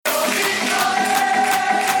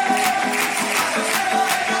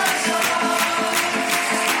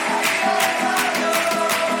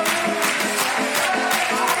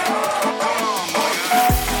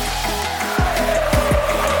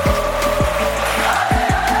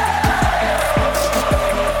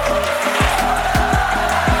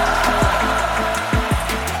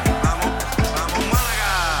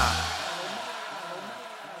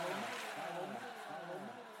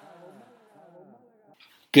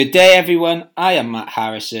Good day, everyone. I am Matt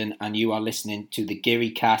Harrison, and you are listening to the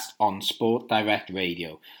Geary Cast on Sport Direct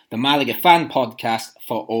Radio, the Malaga fan podcast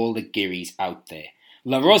for all the Gearys out there.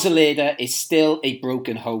 La Rosaleda is still a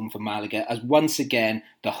broken home for Malaga, as once again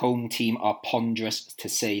the home team are ponderous to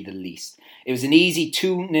say the least. It was an easy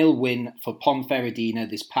 2-0 win for Ponferradina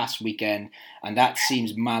this past weekend, and that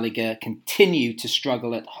seems Malaga continue to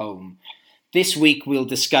struggle at home. This week we'll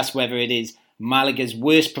discuss whether it is Malaga's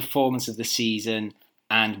worst performance of the season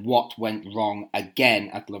and what went wrong again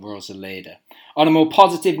at La Rosaleda. On a more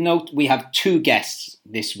positive note, we have two guests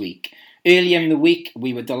this week. Earlier in the week,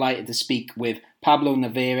 we were delighted to speak with Pablo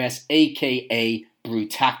Navarez, aka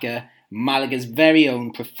Brutaca, Malaga's very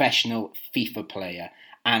own professional FIFA player.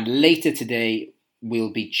 And later today,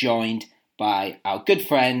 we'll be joined by our good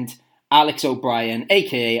friend Alex O'Brien,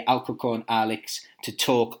 aka Alcorcon Alex, to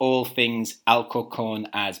talk all things Alcorcon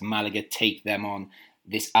as Malaga take them on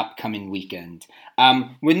this upcoming weekend.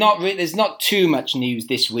 There's not too much news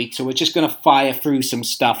this week, so we're just going to fire through some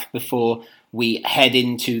stuff before we head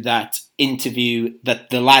into that interview that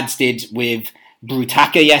the lads did with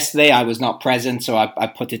Brutaca yesterday. I was not present, so I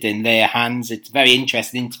put it in their hands. It's a very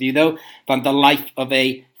interesting interview, though, from the life of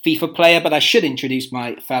a FIFA player. But I should introduce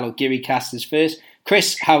my fellow Geary casters first.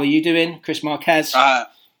 Chris, how are you doing? Chris Marquez?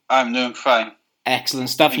 I'm doing fine. Excellent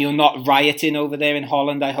stuff. You're not rioting over there in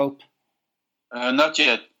Holland, I hope? Not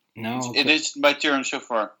yet. No. Okay. It is my turn so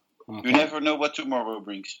far. Okay. You never know what tomorrow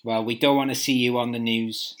brings. Well, we don't want to see you on the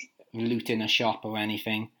news looting a shop or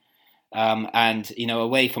anything. And,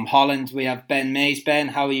 away from Holland, we have Ben Mays. Ben,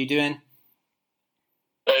 how are you doing?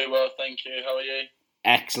 Very well, thank you. How are you?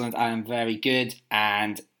 Excellent. I am very good.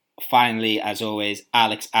 And finally, as always,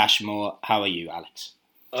 Alex Ashmore. How are you, Alex?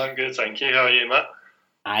 I'm good, thank you. How are you, Matt?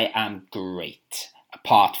 I am great.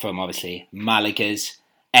 Apart from, obviously, Malaga's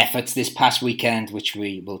efforts this past weekend, which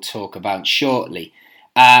we will talk about shortly.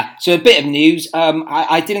 So a bit of news.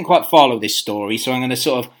 I didn't quite follow this story, so I'm going to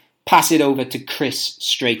sort of pass it over to Chris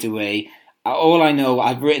straight away. All I know,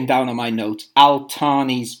 I've written down on my notes,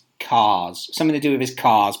 Al-Thani's cars. Something to do with his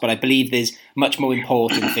cars, but I believe there's much more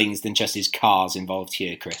important things than just his cars involved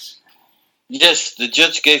here, Chris. Yes, the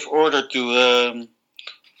judge gave order to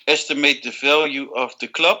estimate the value of the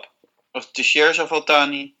club, of the shares of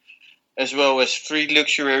Al-Thani, as well as 3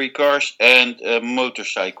 luxury cars and a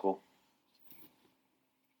motorcycle.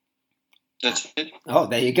 That's it. Oh,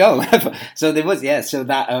 there you go. So there was, so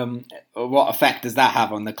that, what effect does that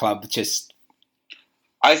have on the club?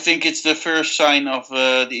 I think it's the first sign of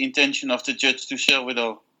the intention of the judge to sell it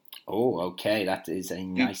all. Oh, okay, that is a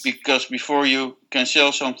nice... Because before you can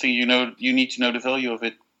sell something, you need to know the value of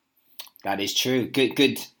it. That is true.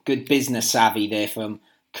 Good business savvy there from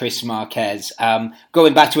Chris Marquez.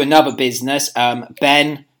 Going back to another business,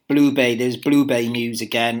 Ben, Blue Bay, there's Blue Bay news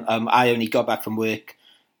again. I only got back from work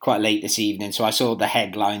quite late this evening, so I saw the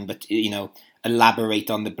headline, but, elaborate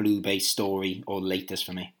on the Blue Bay story or latest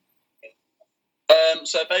for me.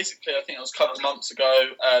 So basically, I think it was a couple of months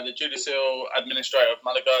ago, the judicial administrator of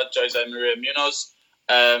Malaga, Jose Maria Munoz,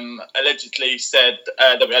 allegedly said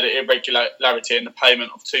that we had an irregularity in the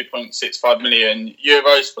payment of €2.65 million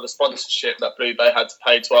for the sponsorship that Blue Bay had to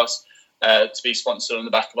pay to us to be sponsored on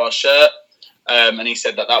the back of our shirt. And he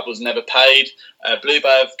said that was never paid. Blue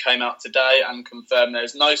Bay have came out today and confirmed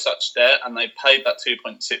there's no such debt, and they paid that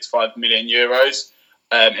 €2.65 million.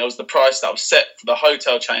 It was the price that was set for the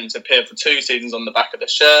hotel chain to appear for 2 seasons on the back of the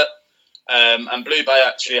shirt. And Blue Bay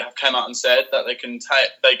actually have come out and said that they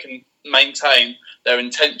can maintain their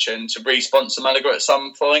intention to re-sponsor Malaga at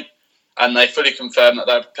some point, and they fully confirm that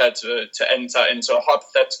they're prepared to enter into a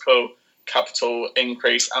hypothetical capital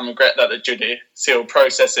increase and regret that the judicial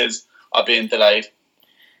processes are being delayed.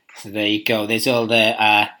 So there you go. There's all the,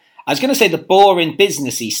 I was going to say the boring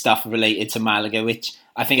businessy stuff related to Malaga, which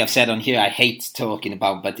I think I've said on here I hate talking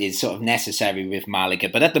about, but is sort of necessary with Malaga.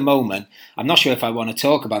 But at the moment, I'm not sure if I want to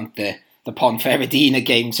talk about the Ponferradina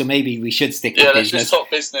game, so maybe we should stick to business. Yeah, let's just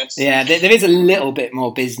talk business. Yeah, there is a little bit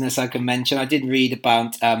more business I can mention. I did read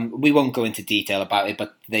about, we won't go into detail about it,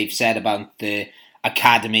 but they've said about the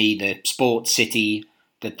academy, the sports city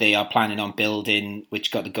that they are planning on building,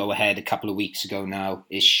 which got the go-ahead a couple of weeks ago now.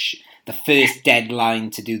 The first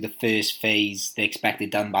deadline to do the first phase, they expect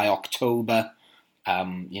it done by October.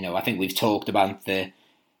 I think we've talked about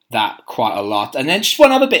that quite a lot. And then just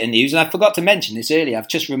one other bit of news, and I forgot to mention this earlier. I've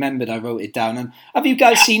just remembered I wrote it down. And have you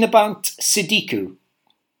guys seen about Sidiku?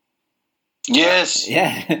 Yes.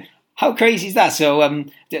 Yeah. How crazy is that? So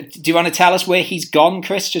do you want to tell us where he's gone,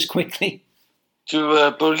 Chris, just quickly?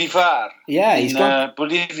 To Bolivar. Yeah, he's gone.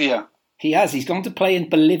 Bolivia. He has. He's gone to play in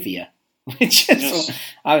Bolivia. Which is,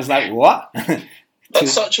 I was like, what?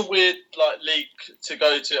 That's such a weird league to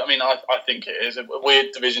go to. I mean, I think it is a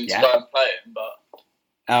weird division to go and play in, but.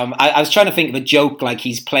 I was trying to think of a joke like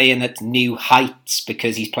he's playing at new heights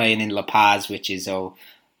because he's playing in La Paz, which is so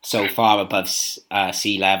far above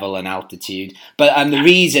sea level and altitude. But the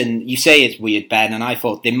reason you say it's weird, Ben, and I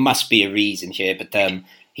thought there must be a reason here, but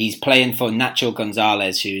he's playing for Nacho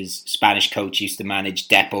Gonzalez, whose Spanish coach used to manage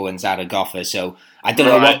Depor and Zaragoza. So I don't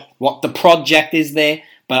know what the project is there.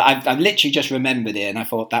 But I've literally just remembered it, and I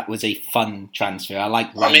thought that was a fun transfer. I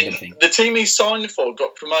like random things. The team he signed for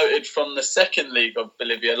got promoted from the second league of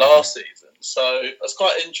Bolivia last season, so that's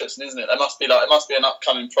quite interesting, isn't it? It must be an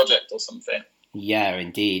upcoming project or something. Yeah,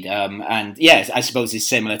 indeed. And yes, I suppose it's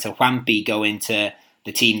similar to Juanpi going to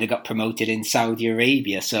the team that got promoted in Saudi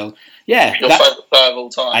Arabia. So yeah, your favourite player of all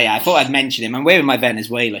time. I thought I'd mention him. I'm wearing my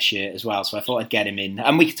Venezuela shirt as well, so I thought I'd get him in,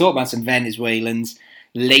 and we could talk about some Venezuelans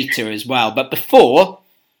later as well. But before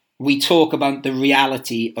we talk about the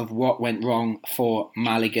reality of what went wrong for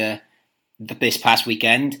Malaga this past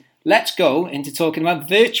weekend, let's go into talking about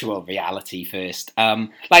virtual reality first.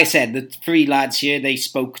 Like I said, the three lads here, they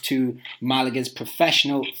spoke to Malaga's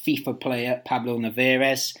professional FIFA player, Pablo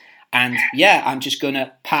Navarez. And yeah, I'm just going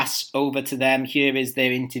to pass over to them. Here is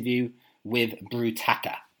their interview with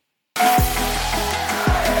Brutaca.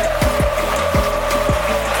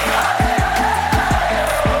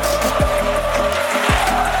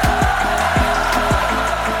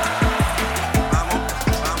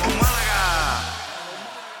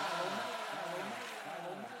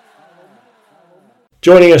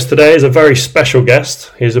 Joining us today is a very special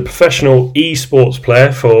guest. He's a professional esports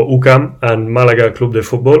player for UCAM and Malaga Club de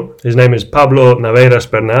Football. His name is Pablo Navarez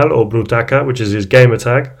Bernal, or Brutaca, which is his gamer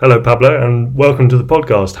tag. Hello, Pablo, and welcome to the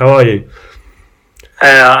podcast. How are you?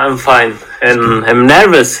 I'm fine, and I'm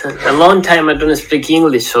nervous. A long time I don't speak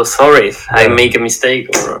English, so sorry if I make a mistake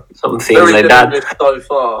or something Very like that. So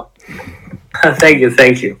far.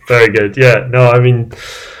 Thank you. Very good. Yeah, no, I mean,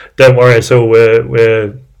 don't worry at all.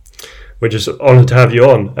 We're just honoured to have you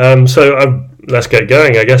on. So let's get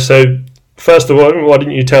going, I guess. So first of all, why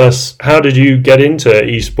didn't you tell us, how did you get into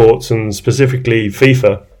esports and specifically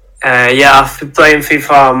FIFA? I've been playing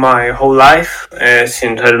FIFA my whole life.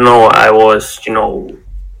 Since, I don't know, I was,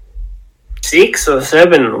 6 or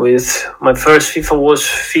 7. With my first FIFA was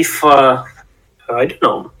FIFA, I don't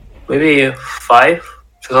know, maybe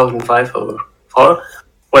 2005 or 4,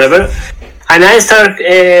 whatever. And I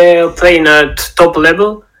started playing at top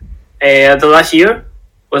level. The last year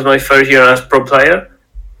was my first year as pro player.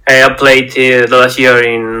 I played the last year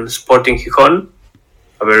in Sporting Gijón,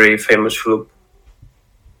 a very famous club.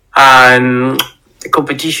 And the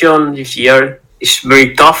competition this year is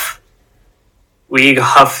very tough. We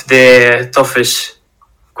have the toughest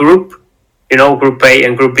group, Group A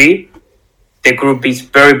and Group B. The group is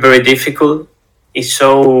very, very difficult. It's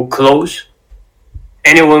so close.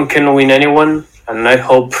 Anyone can win anyone, and I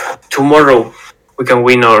hope tomorrow we can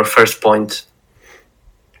win our first point.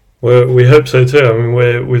 Well, we hope so too. I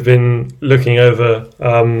mean, we've been looking over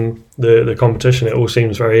the competition. It all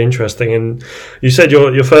seems very interesting. And you said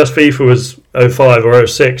your first FIFA was 05 or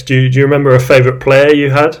 06. Do you remember a favourite player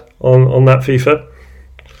you had on that FIFA?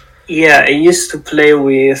 Yeah, I used to play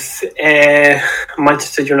with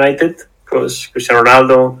Manchester United because Cristiano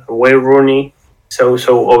Ronaldo, Wayne Rooney, so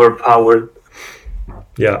overpowered.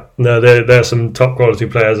 Yeah, no, there are some top quality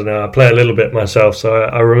players, and I play a little bit myself, so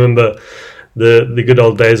I remember the good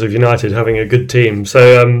old days of United having a good team.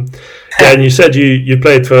 So and you said you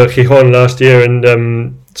played for Gijón last year,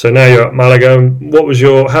 and so now you're at Malaga.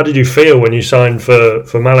 How did you feel when you signed for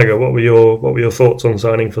Malaga? What were your thoughts on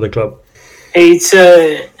signing for the club? It's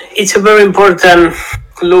a very important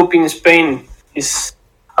club in Spain. It's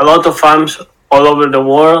a lot of fans all over the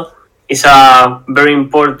world. It's a very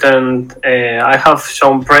important. I have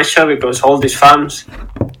some pressure because all these fans,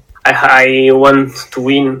 I want to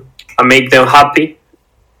win and make them happy,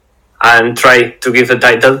 and try to give the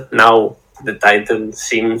title. Now the title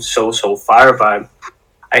seems so far, but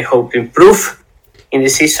I hope improve in the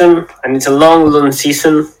season. And it's a long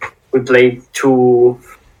season. We play two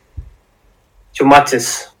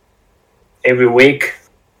matches every week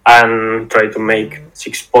and try to make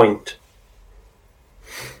 6 points.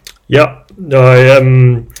 Yeah,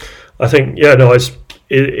 no, I think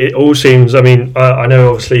it all seems. I mean, I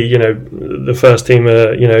know obviously the first team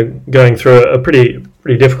are going through a pretty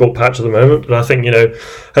difficult patch at the moment, but I think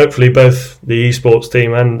hopefully both the esports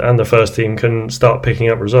team and the first team can start picking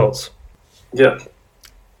up results. Yeah.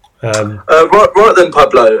 Right then,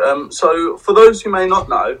 Pablo. So for those who may not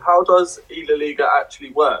know, how does La Liga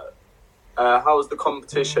actually work? How is the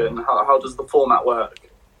competition? How does the format work?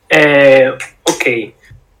 Okay.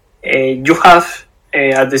 You have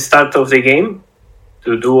at the start of the game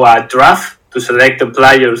to do a draft to select the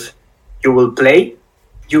players you will play.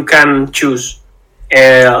 You can choose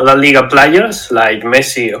La Liga players like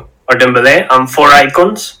Messi or Dembélé and 4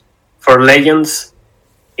 icons for legends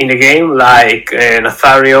in the game like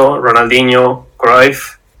Nazario, Ronaldinho,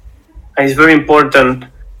 Cruyff. And it's very important,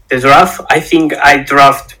 the draft. I think I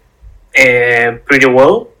draft pretty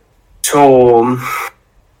well. So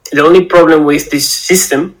the only problem with this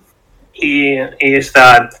system is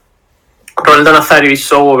that Ronaldo Nazario is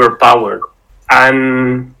so overpowered,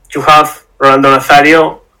 and you have Ronaldo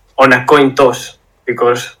Nazario on a coin toss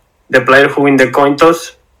because the player who win the coin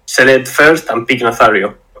toss select first and pick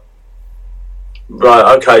Nazario.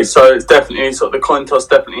 Right. Okay. So it's definitely the coin toss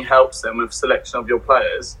definitely helps them with selection of your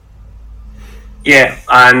players. Yeah,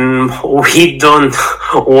 and we don't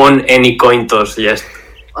won any coin toss yet.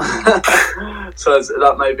 So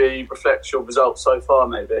that maybe reflects your results so far,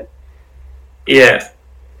 maybe. Yeah.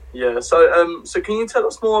 Yeah. So can you tell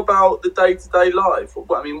us more about the day-to-day life?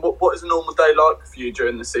 What is a normal day like for you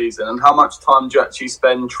during the season, and how much time do you actually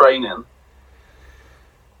spend training?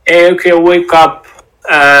 Okay, I wake up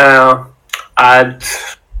at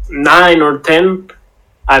 9 or 10,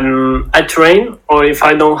 and I train. Or if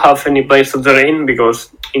I don't have any place to train,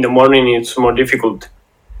 because in the morning it's more difficult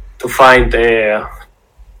to find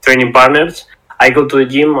training partners, I go to the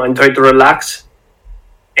gym and try to relax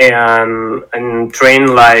and train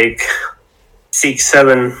like 6,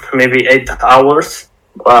 7, maybe 8 hours.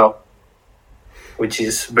 Wow. Which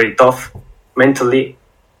is very tough mentally.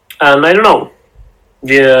 And I don't know.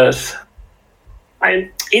 Yes,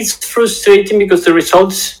 it's frustrating because the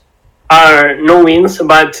results are no wins,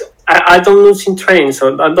 but I don't lose in training,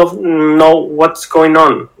 so I don't know what's going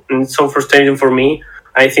on. And it's so frustrating for me.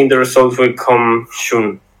 I think the results will come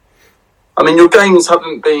soon. I mean, your games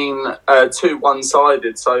haven't been too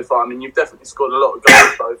one-sided so far. I mean, you've definitely scored a lot of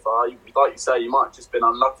goals so far. Like you say, you might have just been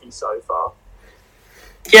unlucky so far.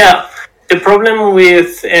 Yeah, the problem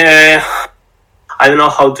with, I don't know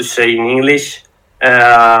how to say in English,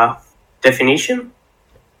 definition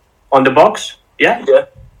on the box, yeah?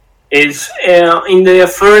 Is in the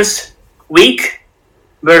first week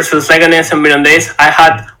versus Leganes and Mirandés, I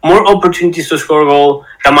had more opportunities to score a goal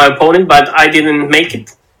than my opponent, but I didn't make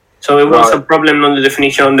it. So it was a problem on the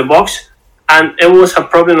definition on the box, and it was a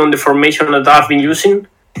problem on the formation that I've been using,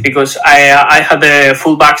 because I had the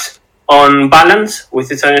fullbacks on balance with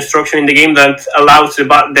this instruction in the game that allows the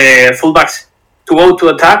fullbacks to go to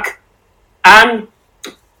attack, and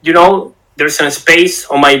there's a space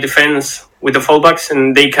on my defense with the fullbacks,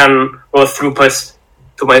 and they can go through pass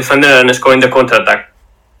to my defender and score in the counter-attack.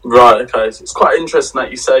 Right, okay. So it's quite interesting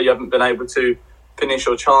that you say you haven't been able to finish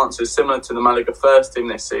your chances, similar to the Malaga first team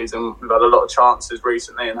this season. We've had a lot of chances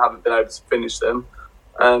recently and haven't been able to finish them.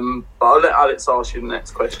 But I'll let Alex ask you the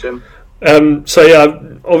next question.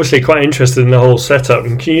 Obviously quite interested in the whole setup.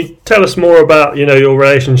 And can you tell us more about your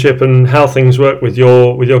relationship and how things work with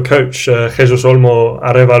your coach, Jesus Olmo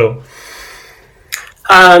Arevalo?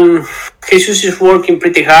 Jesus is working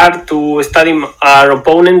pretty hard to study our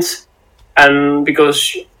opponents, and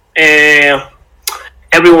because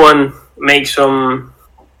everyone makes some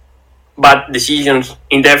bad decisions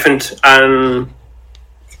in defense and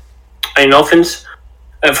in offense.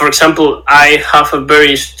 For example, I have a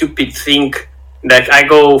very stupid thing that I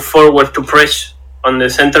go forward to press on the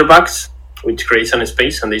center backs, which creates a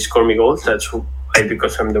space and they score me goals. That's why,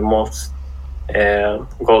 because I'm the most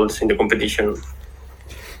goals in the competition.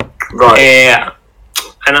 Right.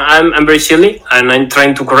 And I'm very silly, and I'm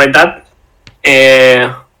trying to correct that.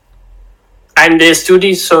 And the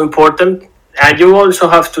study is so important. And you also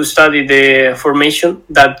have to study the formation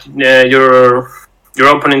that your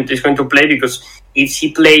opponent is going to play, because if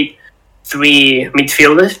he played 3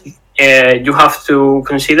 midfielders, you have to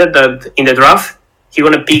consider that in the draft he's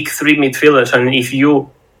going to pick 3 midfielders, and if you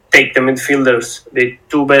take the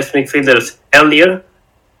 2 best midfielders earlier,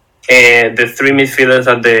 the 3 midfielders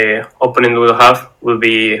that the opponent will have will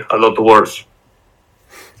be a lot worse.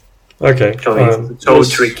 Okay, so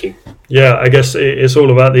it's tricky. Yeah, I guess it's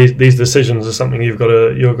all about these decisions are something you've got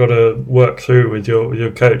to work through with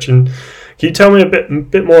your coach. And can you tell me a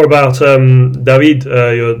bit more about David,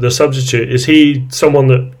 the substitute? Is he someone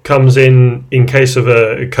that comes in case of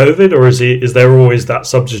a COVID, or is there always that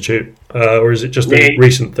substitute, or is it just a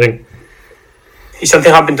recent thing? If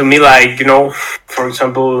something happened to me, like for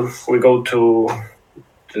example, we go to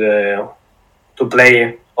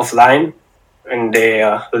play offline in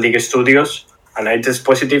the Liga Studios, and I test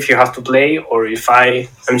positive, he has to play. Or if I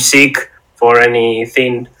am sick for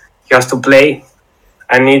anything, he has to play.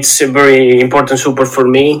 And it's a very important support for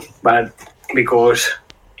me, but because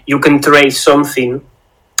you can try something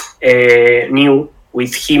new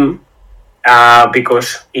with him,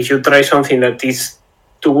 because if you try something that is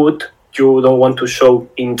too good, you don't want to show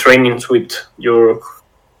in trainings with your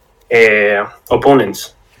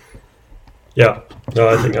opponents. Yeah, no,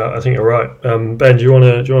 I think you're right. Ben, do you want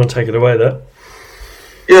to take it away there?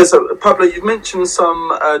 Yeah, so Pablo, you've mentioned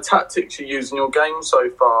some tactics you use in your game so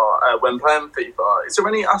far when playing FIFA. Is there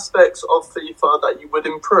any aspects of FIFA that you would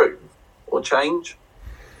improve or change?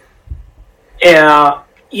 Yeah.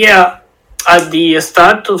 At the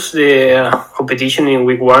start of the competition in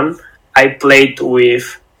week 1, I played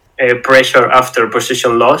with pressure after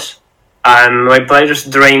possession loss, and my players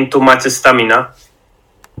drained too much stamina,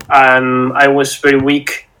 and I was very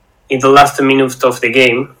weak in the last minute of the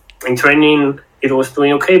game. In training, it was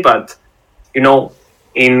doing okay, but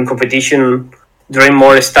in competition, drain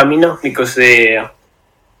more stamina because the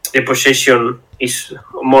possession is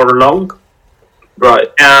more long. Right.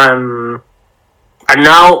 And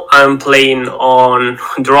now I'm playing on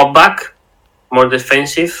drop back, more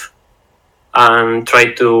defensive, and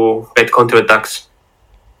try to get counterattacks.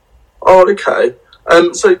 Oh, okay.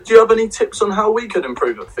 So do you have any tips on how we could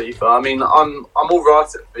improve at FIFA? I mean, I'm all right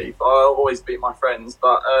at FIFA. I always beat my friends,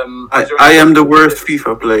 but I am the worst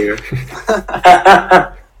FIFA player.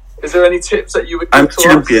 Is there any tips that you would give I'm to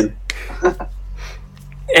champion.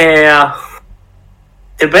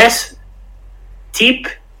 The best tip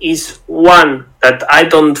is one that I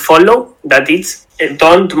don't follow, that is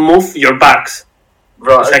don't move your backs.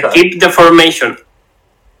 Right, So okay. keep the formation.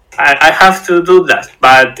 I have to do that,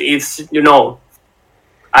 but it's,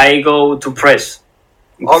 I go to press.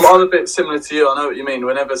 I'm a bit similar to you. I know what you mean.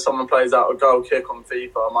 Whenever someone plays out a goal kick on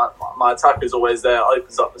FIFA, my attack is always there,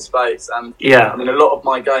 opens up the space. And Yeah. I mean, a lot of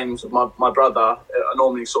my games with my brother are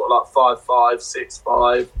normally sort of like 5-5,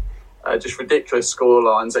 6-5, just ridiculous score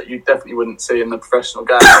lines that you definitely wouldn't see in the professional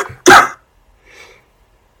game.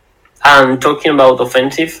 And talking about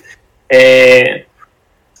offensive,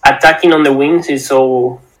 attacking on the wings is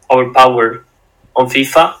so overpowered on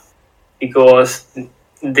FIFA because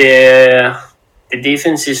the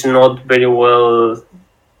defense is not very well.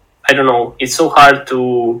 I don't know. It's so hard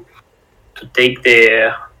to take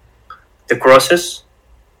the crosses.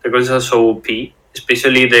 The crosses are so OP,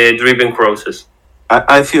 especially the driven crosses.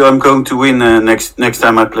 I feel I'm going to win next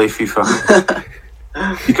time I play FIFA.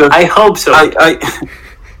 Because I hope so.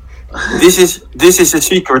 This is a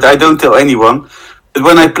secret. I don't tell anyone. But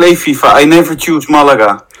when I play FIFA, I never choose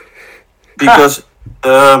Malaga because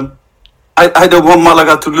I don't want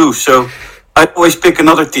Malaga to lose. So I always pick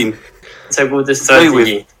another team. It's a good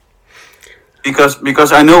strategy.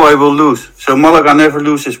 Because I know I will lose. So Malaga never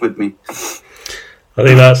loses with me. I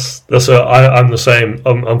think I'm the same.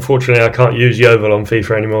 Unfortunately, I can't use Yeovil on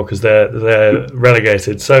FIFA anymore because they're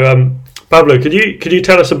relegated. So, Pablo, could you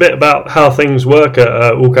tell us a bit about how things work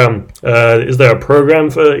at UCAM? Is there a program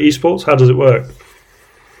for esports? How does it work?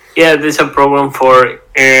 Yeah, there's a program for.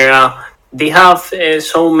 They have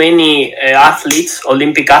so many athletes,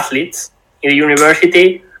 Olympic athletes, in the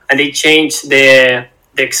university, and they change the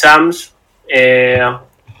exams.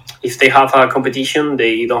 If they have a competition,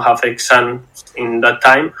 they don't have exams in that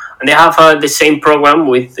time, and they have the same program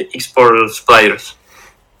with esports players.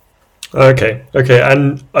 Okay.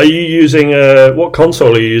 And are you using what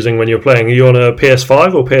console are you using when you're playing? Are you on a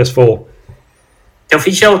PS5 or PS4? The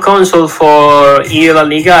official console for La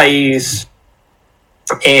Liga is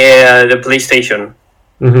the PlayStation.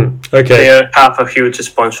 Mm-hmm. Okay. They have a huge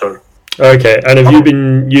sponsor. Okay. And have you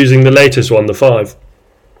been using the latest one, the 5?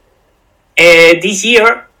 This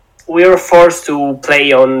year, we are forced to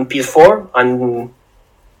play on PS4, and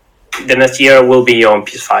the next year will be on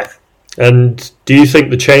PS5. And do you think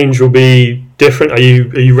the change will be different? Are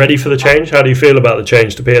you ready for the change? How do you feel about the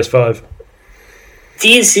change to PS5?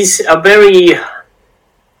 This is a very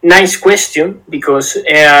nice question because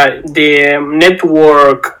the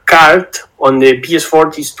network card on the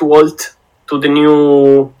PS4 is too old to the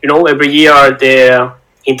new. Every year the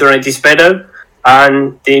internet is better,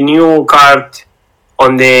 and the new card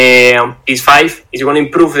on the PS5 is going to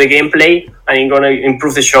improve the gameplay and it's going to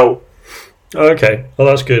improve the show. Okay, well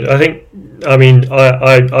that's good. I own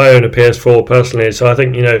a PS4 personally, so I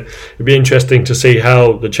think it'd be interesting to see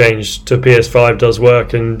how the change to PS5 does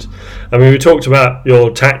work. And we talked about your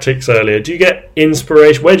tactics earlier. Do you get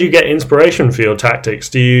inspiration? Where do you get inspiration for your tactics?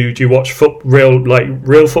 Do you watch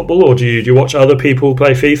real football, or do you watch other people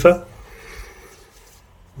play FIFA?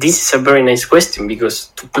 This is a very nice question because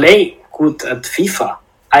to play good at FIFA,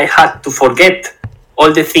 I had to forget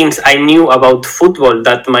all the things I knew about football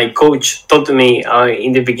that my coach taught me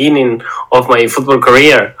in the beginning of my football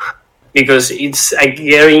career. because it's a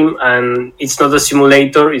game and it's not a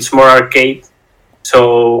simulator, it's more arcade.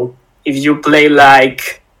 So if you play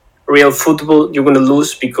like real football, you're going to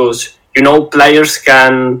lose because, players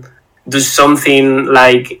can do something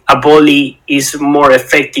like a volley is more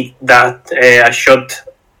effective than a shot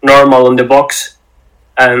normal on the box.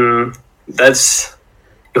 And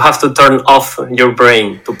you have to turn off your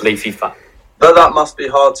brain to play FIFA. That must be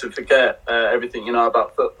hard to forget everything you know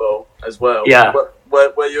about football as well. Yeah.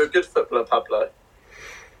 Were you a good footballer, Pablo?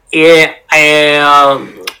 Yeah,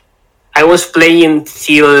 I was playing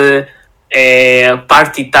till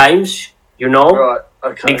party times, Right,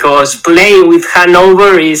 okay. because playing with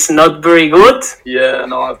Hanover is not very good. Yeah,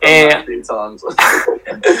 no, I've done that a few times.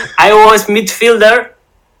 I was midfielder,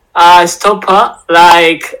 stopper,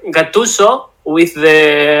 like Gattuso, with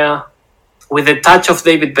the touch of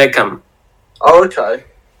David Beckham. Oh, okay.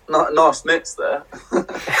 Nice mix there.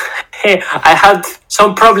 I had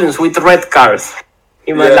some problems with red cards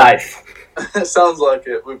in my life. It sounds like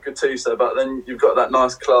it with Gattuso, but then you've got that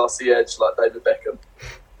nice classy edge like David Beckham.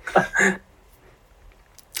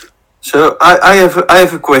 So I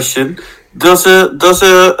have a question. Does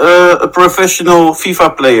a professional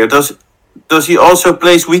FIFA player does he also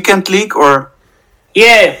plays weekend league, or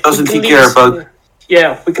doesn't he care about?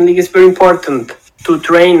 Yeah, weekend league is very important to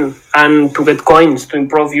train and to get coins to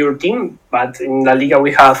improve your team. But in La Liga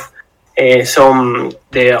we have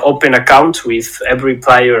the open accounts with every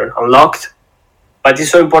player unlocked. But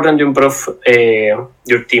it's so important to improve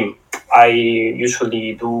your team. I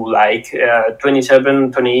usually do like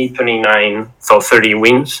 27, 28, 29, so 30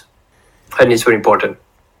 wins. And it's very important.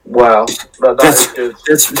 Wow, that is good.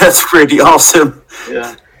 That's pretty awesome.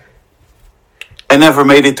 Yeah. I never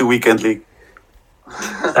made it to weekend league.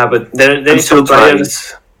 But there is still some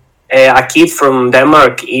players. A kid from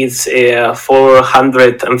Denmark is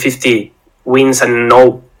 450 wins and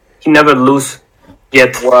no, he never lose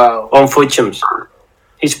yet. Wow. On Fuchums.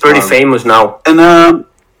 He's pretty famous now. And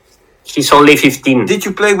He's only 15. did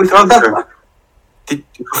you play with Hunter?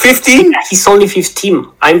 15? He's only 15.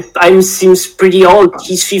 I'm seems pretty old.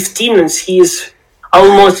 He's 15 and he's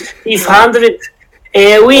almost 500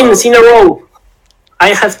 wins in a row. I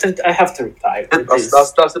have to retire.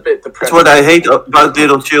 That's a bit depressing. That's what I hate about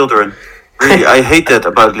little children. Really, I hate that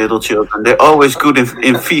about little children. They're always good in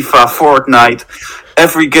FIFA, Fortnite.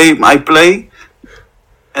 Every game I play,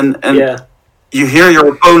 and you hear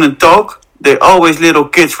your opponent talk, they're always little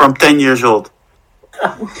kids from 10 years old.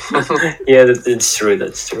 Yeah, that's true.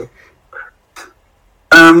 That's true.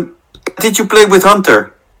 Did you play with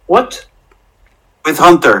Hunter? What? With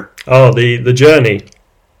Hunter. Oh, the journey.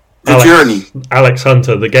 The journey. Alex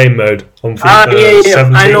Hunter, the game mode on FIFA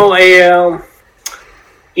 17. I know. I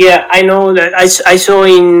know that I saw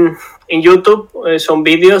in YouTube some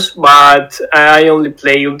videos, but I only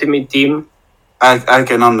play Ultimate Team. I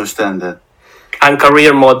can understand that. And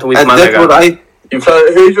career mode with Malaga. That's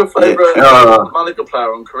what Who's your favourite Malaga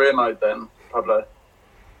player on career mode then, Pablo?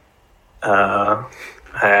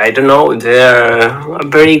 I don't know. They're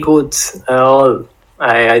very good. All.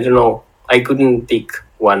 I don't know. I couldn't pick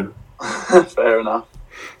one. Fair enough.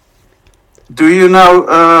 Do you now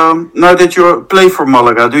that you play for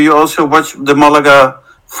Malaga, do you also watch the Malaga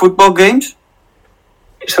football games?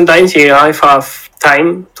 Sometimes I have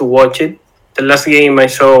time to watch it. The last game I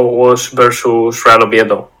saw was versus Real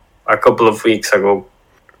Oviedo a couple of weeks ago.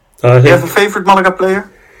 Do you have a favorite Malaga player?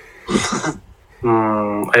 I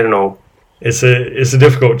don't know. It's a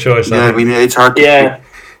difficult choice. Yeah, I mean it's hard to pick.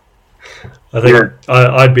 I think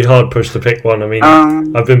I'd be hard pushed to pick one. I mean,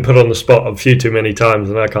 I've been put on the spot a few too many times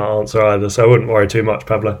and I can't answer either, so I wouldn't worry too much,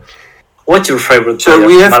 Pablo. What's your favourite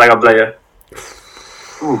Malaga player?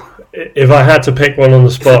 If I had to pick one on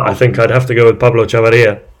the spot, I think I'd have to go with Pablo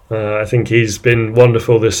Chavarria. I think he's been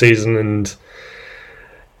wonderful this season, and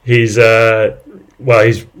he's been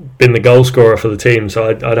the goal scorer for the team, so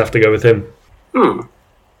I'd have to go with him. Nice.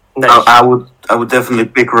 I would definitely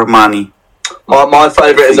pick Romani. My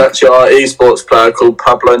favourite is actually our esports player called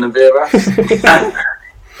Pablo Navira.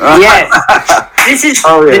 Yes, this is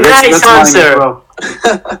the nice answer.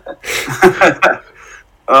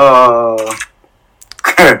 Oh,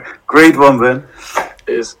 great one, Ben.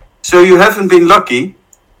 Is. So you haven't been lucky,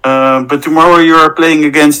 but tomorrow you are playing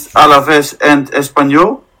against Alaves and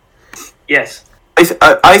Espanyol. Yes.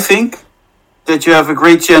 I think that you have a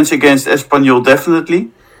great chance against Espanyol,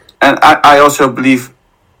 definitely. And I also believe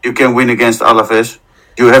you can win against Alaves.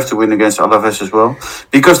 You have to win against Alaves as well,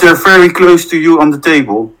 because they're very close to you on the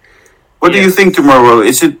table. What do you think tomorrow?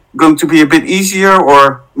 Is it going to be a bit easier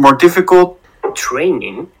or more difficult?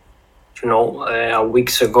 Training,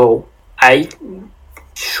 weeks ago, I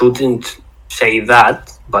shouldn't say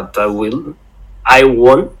that, but I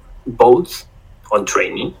won both on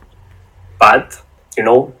training. But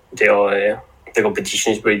the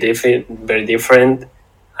competition is very different,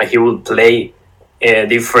 and he will play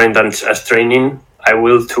different as training. I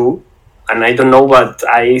will too, and I don't know, but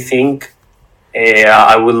I think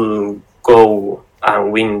I will go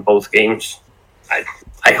and win both games.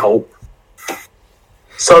 I hope.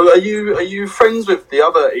 So, are you friends with the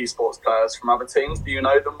other esports players from other teams? Do you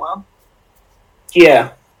know them well?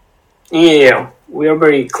 Yeah, we are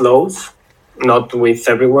very close. Not with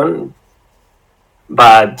everyone,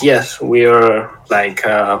 but yes, we are like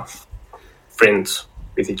friends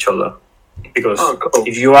with each other. Because cool.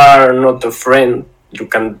 if you are not a friend, you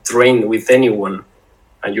can train with anyone,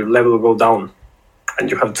 and your level will go down. And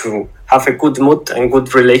you have to have a good mood and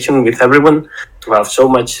good relation with everyone to have so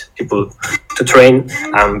much people to train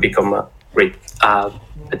and become a great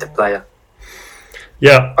better player.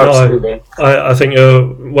 Yeah, Absolutely. I think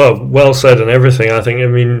you're well said and everything. I think,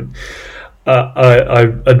 I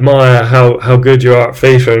admire how good you are at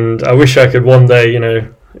FIFA, and I wish I could one day,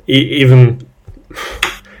 even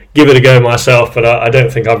give it a go myself, but I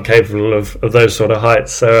don't think I'm capable of those sort of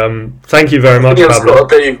heights. So thank you very much, It's Pablo. got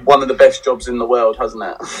to be one of the best jobs in the world, hasn't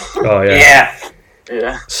it? Oh yeah.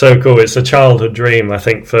 Yeah. So cool. It's a childhood dream, I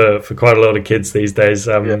think, for quite a lot of kids these days.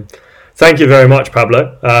 Thank you very much,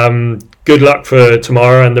 Pablo. Good luck for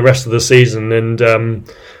tomorrow and the rest of the season, and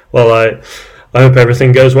I hope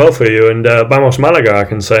everything goes well for you, and Vamos Malaga, I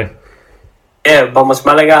can say. Yeah, Vamos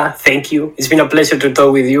Malaga, thank you. It's been a pleasure to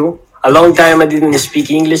talk with you. A long time I didn't speak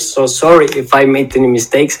English, so sorry if I made any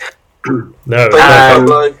mistakes. No.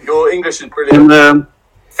 Pablo, your English is brilliant. And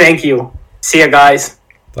Thank you. See you guys.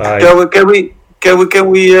 Bye. can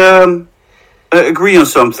we agree on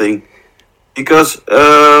something? Because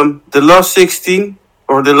the last 16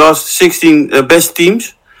 or the last 16 best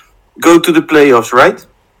teams go to the playoffs, right?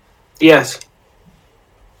 Yes.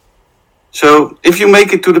 So if you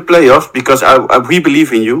make it to the playoffs, because we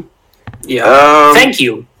believe in you. Yeah. Thank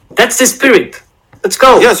you. That's the spirit. Let's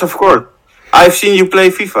go. Yes, of course. I've seen you play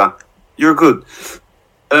FIFA. You're good.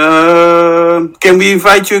 Can we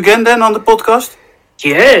invite you again then on the podcast?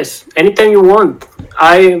 Yes. Anytime you want.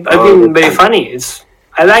 I've been very funny.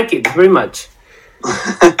 I like it very much.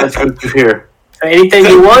 That's good to hear. Anytime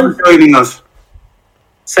you Thank want. for joining us.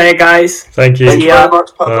 Say guys. Thank you. Thank you very much,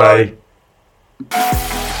 Pablo. Bye.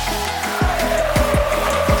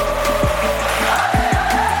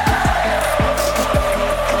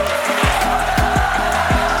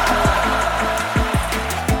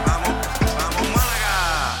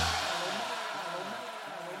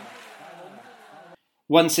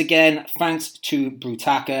 Once again, thanks to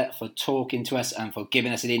Brutaka for talking to us and for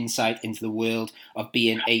giving us an insight into the world of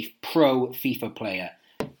being a pro FIFA player.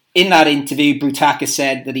 In that interview, Brutaka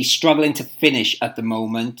said that he's struggling to finish at the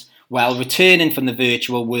moment while returning from the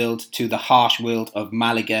virtual world to the harsh world of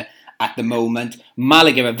Malaga at the moment.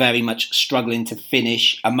 Malaga are very much struggling to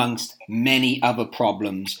finish amongst many other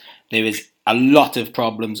problems. There is a lot of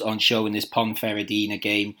problems on show in this Ponferradina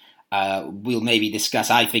game. We'll maybe discuss.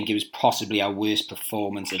 I think it was possibly our worst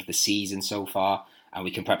performance of the season so far, and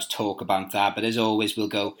we can perhaps talk about that. But as always, we'll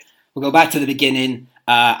go back to the beginning.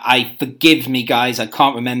 Forgive me, guys. I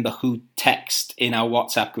can't remember who texted in our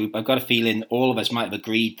WhatsApp group. I've got a feeling all of us might have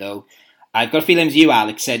agreed, though. I've got a feeling it was you,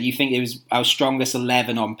 Alex, said you think it was our strongest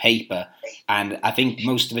 11 on paper, and I think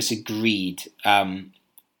most of us agreed. I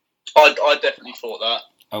definitely thought that.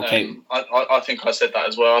 Okay. I think I said that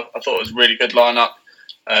as well. I thought it was a really good lineup.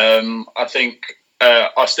 I think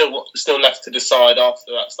I still left to decide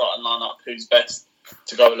after that starting lineup who's best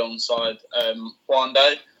to go alongside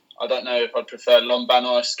Juande. I don't know if I'd prefer Lomban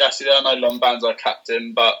or Escasida. I know Lomban's our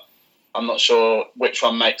captain, but I'm not sure which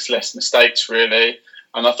one makes less mistakes, really.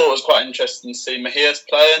 And I thought it was quite interesting to see Mejias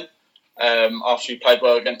playing after he played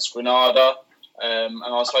well against Granada. And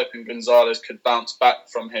I was hoping Gonzalez could bounce back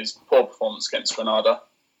from his poor performance against Granada.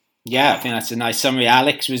 Yeah, I think that's a nice summary.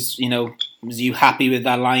 Alex, was you happy with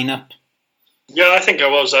that lineup? Yeah, I think I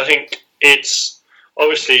was. I think it's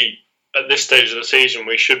obviously at this stage of the season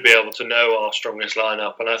we should be able to know our strongest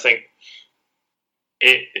lineup, and I think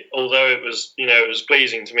although it was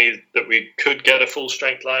pleasing to me that we could get a full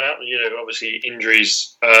strength lineup. Obviously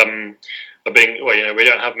injuries are being we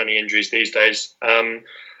don't have many injuries these days.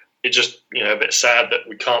 It's just a bit sad that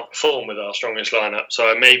we can't perform with our strongest lineup.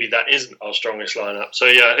 So maybe that isn't our strongest lineup. So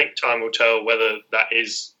yeah, I think time will tell whether that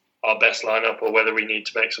is our best lineup or whether we need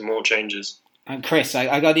to make some more changes. And Chris,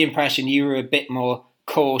 I got the impression you were a bit more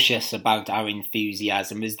cautious about our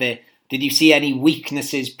enthusiasm. Did you see any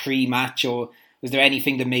weaknesses pre-match, or was there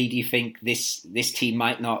anything that made you think this team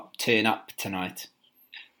might not turn up tonight?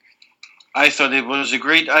 I thought it was a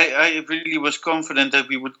great. I really was confident that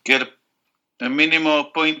we would get a minimal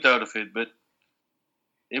point out of it, but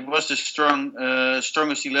it was the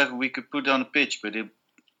strongest 11 we could put on the pitch. But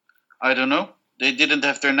I don't know. They didn't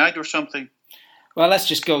have their night or something. Well, let's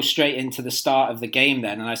just go straight into the start of the game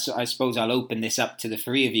then, and I suppose I'll open this up to the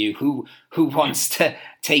three of you. Who wants to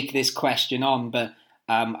take this question on? But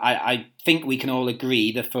I think we can all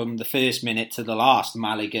agree that from the first minute to the last,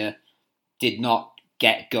 Malaga did not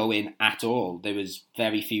get going at all. There was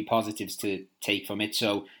very few positives to take from it.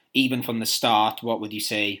 So even from the start, what would you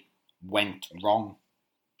say went wrong?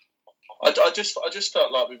 I just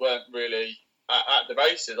felt like we weren't really at the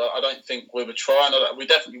races. I don't think we were trying. We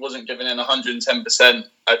definitely wasn't giving in 110%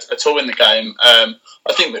 at all in the game. I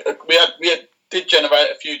think we did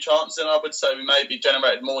generate a few chances, and I would say we maybe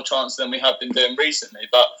generated more chances than we have been doing recently.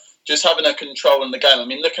 But just having a control in the game. I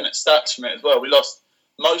mean, looking at stats from it as well, we lost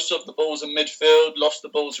most of the balls in midfield. Lost the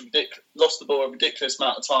ball a ridiculous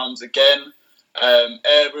amount of times again.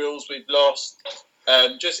 Aerials we've lost.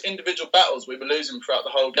 Just individual battles we were losing throughout the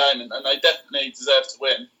whole game, and they definitely deserve to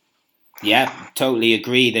win. Yeah, totally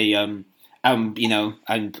agree. They, and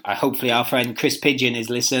hopefully our friend Chris Pigeon is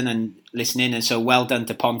listening, and so well done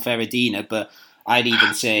to Ponferradina. But I'd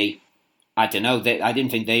even say, I don't know, I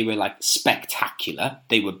didn't think they were like spectacular.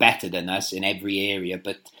 They were better than us in every area,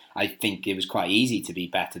 but I think it was quite easy to be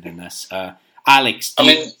better than us. Alex, go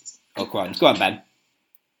on, Ben.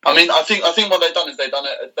 I mean, I think what they've done is they've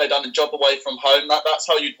done a job away from home. That's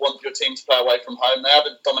how you'd want your team to play away from home. They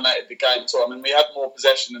haven't dominated the game at all. I mean, we had more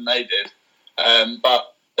possession than they did,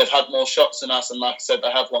 but they've had more shots than us, and like I said, they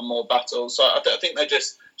have won more battles. So I think they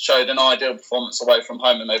just showed an ideal performance away from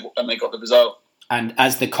home, and they got the result. And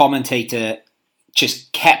as the commentator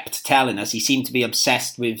just kept telling us, he seemed to be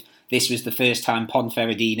obsessed with this was the first time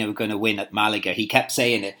Ponferradina were going to win at Malaga. He kept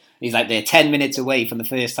saying it. He's like, they're 10 minutes away from the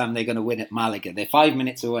first time they're going to win at Malaga. They're 5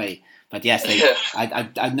 minutes away. But yes,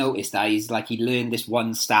 I noticed that. He's like, he learned this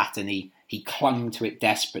one stat and he clung to it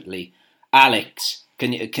desperately. Alex,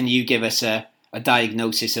 can you give us a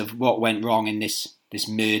diagnosis of what went wrong in this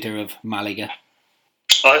murder of Malaga?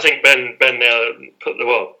 I think Ben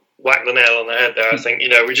whacked the nail on the head there. I think,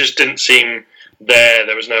 we just didn't seem there.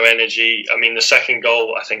 There was no energy. I mean, the second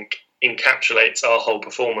goal, I think, encapsulates our whole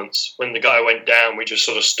performance. When the guy went down, we just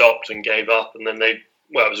sort of stopped and gave up, and then it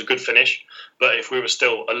was a good finish, but if we were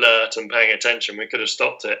still alert and paying attention, we could have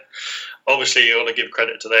stopped it. Obviously, you ought to give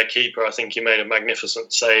credit to their keeper. I think he made a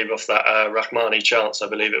magnificent save off that Rahmani chance, I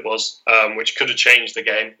believe it was, which could have changed the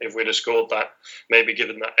game if we'd have scored that, maybe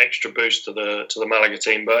given that extra boost to the Malaga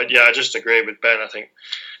team. But yeah, I just agree with Ben. I think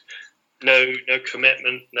no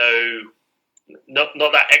commitment, not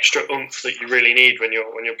that extra oomph that you really need when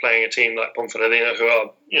you're playing a team like Ponferradina, who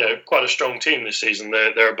are quite a strong team this season.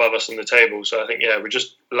 They're above us in the table, so I think we're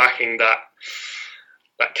just lacking that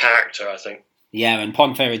character, I think. Yeah, and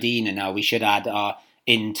Ponferradina now we should add are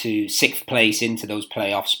into 6th place into those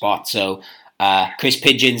playoff spots. So Chris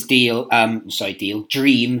Pigeon's dream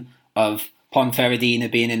of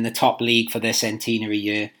Ponferradina being in the top league for their centenary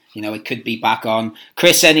year. It could be back on.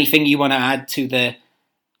 Chris, anything you want to add to the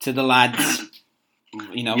lads?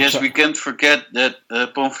 Yes, we can't forget that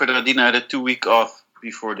Ponferradina had a 2-week off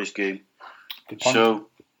before this game. So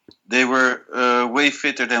they were way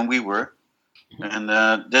fitter than we were. And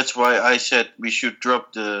that's why I said we should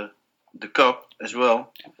drop the cup as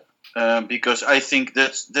well. Because I think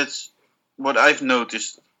that's what I've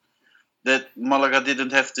noticed. That Malaga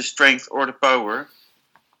didn't have the strength or the power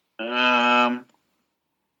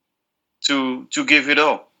to give it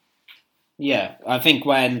all. Yeah, I think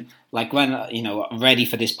when ready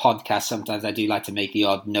for this podcast, sometimes I do like to make the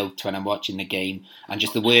odd note when I'm watching the game, and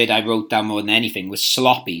just the word I wrote down more than anything was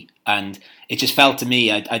sloppy, and it just felt to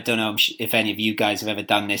me, I don't know if any of you guys have ever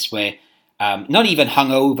done this, where not even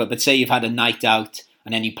hungover, but say you've had a night out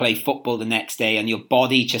and then you play football the next day and your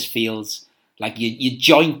body just feels like your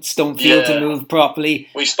joints don't feel to move properly.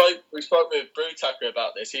 We spoke with Brutaker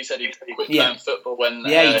about this. He said he quit playing football when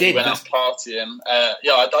he went out partying. I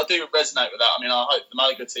do resonate with that. I mean, I hope the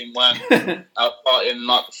Malaga team weren't out partying the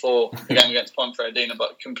night before the game against Ponferradina,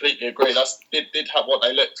 but completely agree. It did have what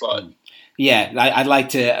they looked like. Yeah, I'd like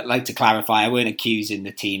to clarify. I weren't accusing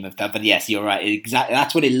the team of that, but yes, you're right. Exactly,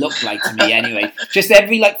 that's what it looked like to me. Anyway, just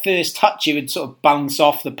every first touch, it would sort of bounce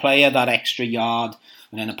off the player that extra yard.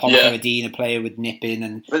 And then a Ponferradina player would nip in,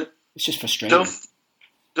 and it's just frustrating.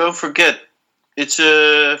 Don't forget, it's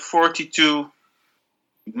a 42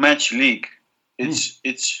 match league. It's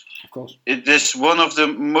of course it is one of the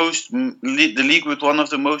league with one of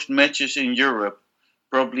the most matches in Europe,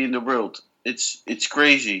 probably in the world. It's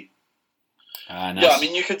crazy. Nice. Yeah, I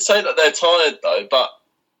mean, you could say that they're tired though, but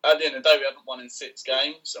at the end of the day, we haven't won in 6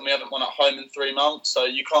 games, and we haven't won at home in 3 months. So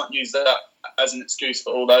you can't use that as an excuse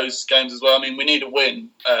for all those games as well. I mean, we need a win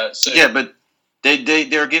soon. Yeah, but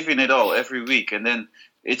they're giving it all every week, and then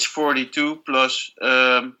it's 42 plus.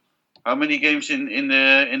 How many games in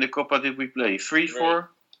the Copa did we play? 3, 4,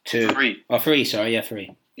 2, 3. Oh, 3. Sorry, yeah,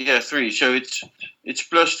 3. Yeah, 3. So it's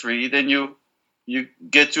plus 3. Then you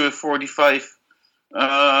get to a 45.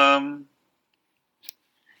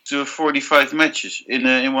 To 45 matches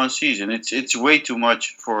in one season. It's way too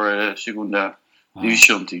much for a Segunda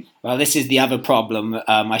Division team. Well, this is the other problem.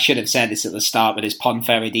 I should have said this at the start, but this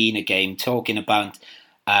Ponferradina game, talking about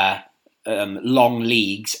long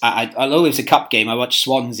leagues. Although it was a cup game, I watched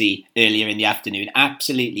Swansea earlier in the afternoon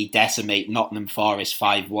absolutely decimate Nottingham Forest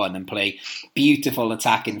 5-1 and play beautiful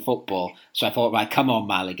attacking football. So I thought, right, come on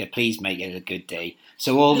Malaga, please make it a good day.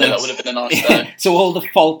 So that would have been a nice day. So all the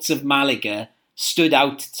faults of Malaga stood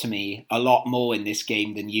out to me a lot more in this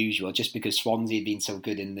game than usual, just because Swansea had been so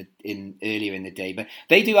good in earlier in the day. But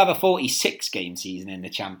they do have a 46 game season in the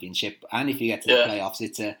Championship, and if you get to the playoffs,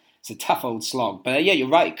 it's a tough old slog. But yeah, you're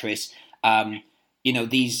right, Chris.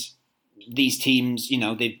 These teams,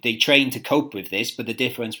 they train to cope with this. But the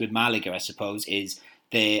difference with Malaga, I suppose, is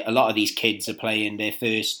a lot of these kids are playing their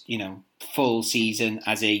first, full season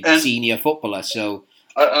as a senior footballer. So.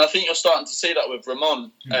 I think you're starting to see that with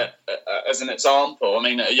Ramon as an example. I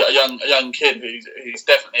mean, a young kid who's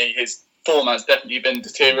definitely, his form has definitely been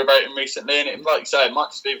deteriorating recently, and like you say, it might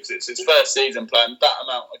just be because it's his first season playing that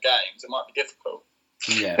amount of games. It might be difficult.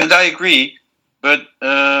 Yeah, and I agree, but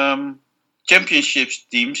championships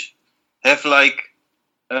teams have like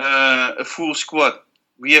a full squad.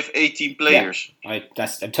 We have 18 players. Yeah,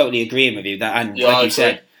 I'm totally agreeing with you. Like you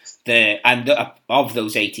said. Of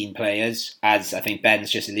those 18 players, as I think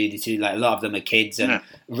Ben's just alluded to, like a lot of them are kids, and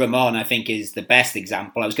Ramon, I think, is the best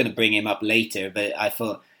example. I was going to bring him up later, but I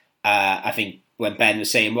thought, I think when Ben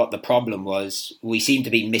was saying what the problem was, we seem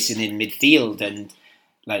to be missing in midfield, and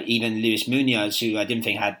like even Luis Munoz, who I didn't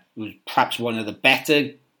think was perhaps one of the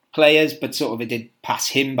better players, but sort of it did pass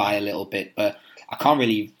him by a little bit. But I can't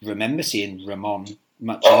really remember seeing Ramon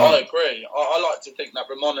much. I agree. I like to think that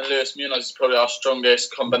Ramon and Luis Munoz is probably our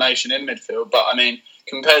strongest combination in midfield. But I mean,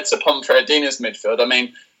 compared to Ponferradina's midfield, I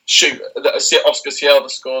mean, Oscar Silva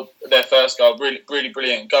scored their first goal, really, really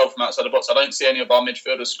brilliant goal from outside the box. I don't see any of our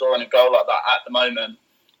midfielders scoring a goal like that at the moment.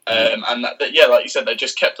 And like you said, they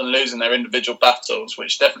just kept on losing their individual battles,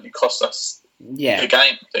 which definitely cost us the game,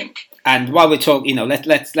 I think. And while we're talking,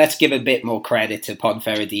 let's give a bit more credit to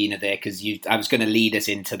Ponferradina there, because I was going to lead us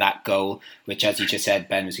into that goal, which, as you just said,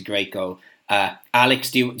 Ben, was a great goal.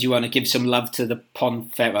 Alex, do you want to give some love to the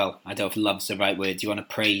Well, I don't know if love's the right word. Do you want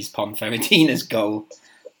to praise Ponferradina's goal?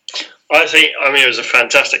 It was a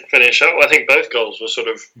fantastic finish. I think both goals were sort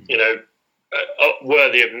of,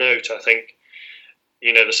 worthy of note. I think,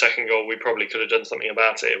 the second goal, we probably could have done something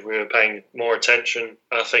about it if we were paying more attention.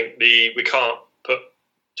 I think we can't put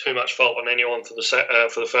too much fault on anyone for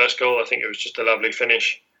the first goal. I think it was just a lovely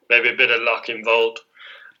finish, maybe a bit of luck involved.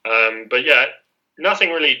 But yeah, nothing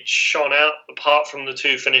really shone out apart from the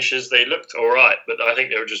 2 finishes. They looked all right, but I think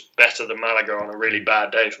they were just better than Malaga on a really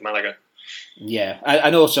bad day for Malaga. Yeah,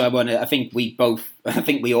 and also I think we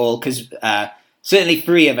all, because certainly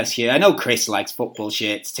 3 of us here, I know Chris likes football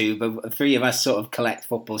shirts too, but 3 of us sort of collect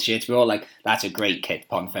football shirts. We're all like, that's a great kit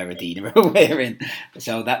Ponferradina we're wearing.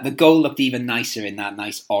 So that the goal looked even nicer in that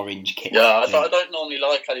nice orange kit. Yeah, I don't normally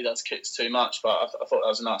like Adidas kits too much, but I thought that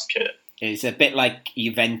was a nice kit. It's a bit like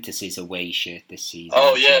Juventus's away shirt this season.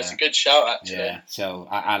 Oh yeah, it's a good shout actually. Yeah, so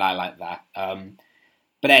I like that.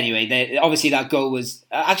 But anyway, obviously that goal was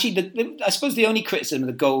actually I suppose the only criticism of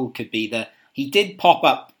the goal could be that he did pop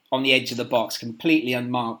up on the edge of the box, completely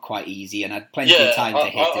unmarked, quite easy, and had plenty of time to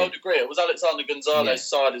hit it. I would agree. It was Alexander Gonzalez's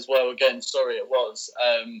side as well. Again, sorry, it was,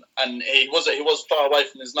 and he was far away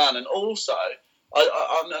from his man. And also,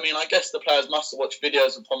 I guess the players must have watched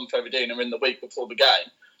videos of Ponferradina in the week before the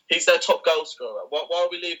game. He's their top goal scorer. Why are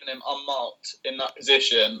we leaving him unmarked in that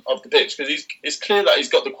position of the pitch? Because it's clear that he's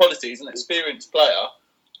got the quality. He's an experienced player.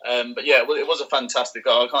 But yeah, it was a fantastic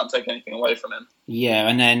goal. I can't take anything away from him. Yeah,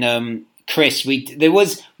 and then Chris, there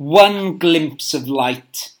was one glimpse of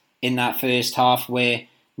light in that first half where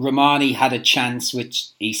Romani had a chance which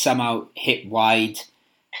he somehow hit wide.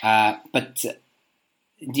 But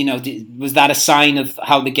was that a sign of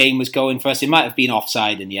how the game was going for us? It might have been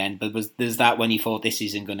offside in the end, but was that when you thought this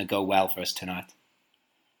isn't going to go well for us tonight?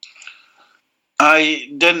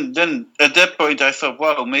 Then at that point I thought,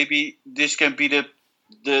 wow, maybe this can be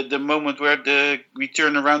the moment where we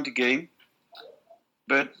turn around the game.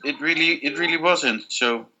 But it really wasn't.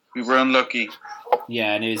 So we were unlucky.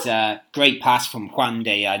 Yeah, and it was a great pass from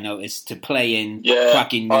Juande, I noticed, to play in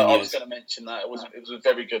Joaquin I Munoz. was going to mention that. It was a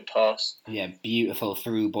very good pass. Yeah, beautiful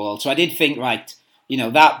through ball. So I did think, right,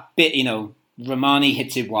 that bit, Romani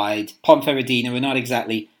hits it wide. Ponferradina were not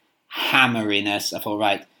exactly hammering us. I thought,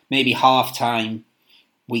 right, maybe half-time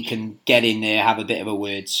we can get in there, have a bit of a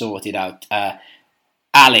word, sort it out.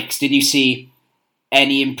 Alex, did you see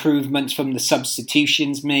any improvements from the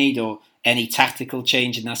substitutions made or any tactical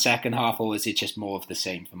change in the second half, or was it just more of the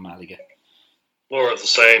same from Malaga? More of the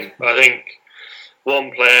same. I think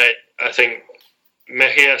one player,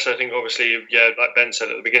 Mejias, obviously, like Ben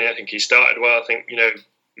said at the beginning, I think he started well. I think,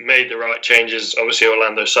 made the right changes. Obviously,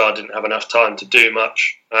 Orlando Sarr didn't have enough time to do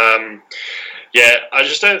much. I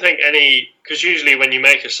just don't think because usually when you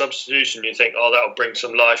make a substitution, you think, that'll bring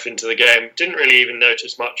some life into the game. Didn't really even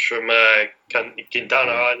notice much from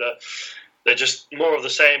Quintana either. They're just more of the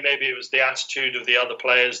same. Maybe it was the attitude of the other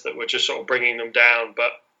players that were just sort of bringing them down,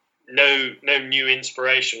 but no new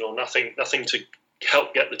inspiration or nothing to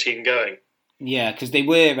help get the team going. Yeah, because they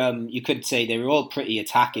were, you could say they were all pretty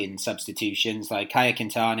attacking substitutions. Like Kaya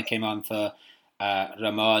Quintana came on for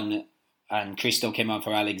Ramon and Cristo came on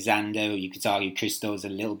for Alexander. You could argue Cristo's a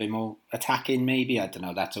little bit more attacking maybe. I don't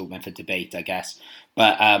know, that's open for debate, I guess.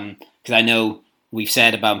 But because I know we've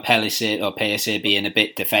said about Pellicer being a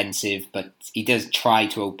bit defensive, but he does try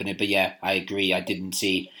to open it. But yeah, I agree. I didn't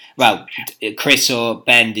see... Well, Chris or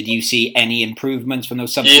Ben, did you see any improvements from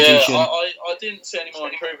those substitutions? Yeah, I didn't see any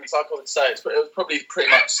more improvements, like I would say. It was probably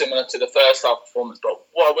pretty much similar to the first half performance. But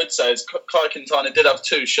what I would say is Kai Quintana did have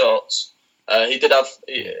 2 shots. I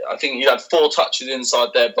think he had 4 touches inside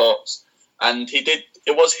their box. And it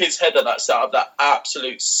was his header that set up that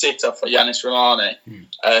absolute sitter for Yanis Romani,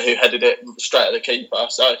 who headed it straight at the keeper.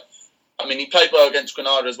 So, he played well against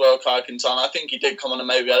Granada as well, Kai Quintana. I think he did come on and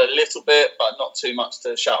maybe had a little bit, but not too much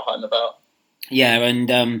to shout home about. Yeah,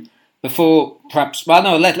 and before perhaps... Well,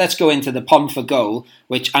 no, let's go into the Ponfa goal,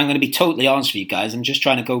 which I'm going to be totally honest with you guys. I'm just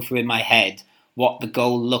trying to go through in my head what the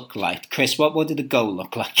goal looked like. Chris, what did the goal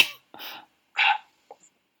look like?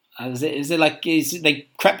 They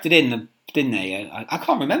crept it in, didn't they? I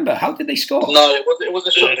can't remember. How did they score? No, it was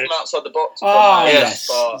a shot from outside the box. Yes.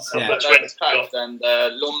 And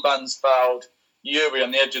Lumban's fouled Yuri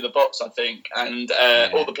on the edge of the box, I think. And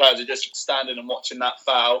all the players are just standing and watching that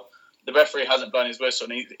foul. The referee hasn't blown his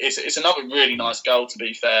whistle. And it's another really nice goal, to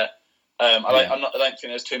be fair. I don't think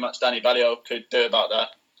there's too much Danny Ballio could do about that.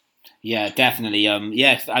 Yeah, definitely.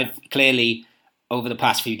 I've clearly... Over the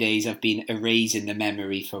past few days, I've been erasing the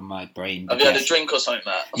memory from my brain. Have you had a drink or something,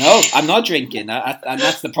 Matt? No, I'm not drinking, and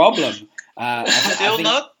that's the problem. Still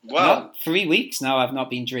not? Wow. 3 weeks now I've not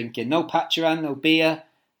been drinking. No Pacharan, no beer.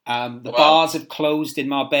 The bars have closed in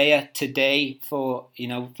Marbella today for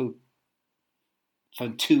 2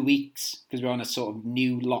 weeks because we're on a sort of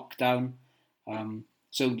new lockdown.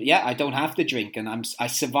 I don't have to drink, and I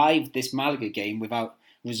survived this Malaga game without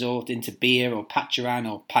resorting to beer or Pacharan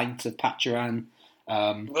or pints of Pacharan.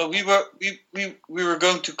 Well, we were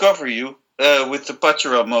going to cover you with the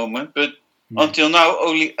Pacharan moment, but until now,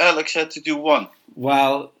 only Alex had to do one.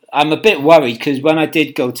 Well, I'm a bit worried because when I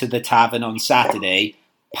did go to the tavern on Saturday,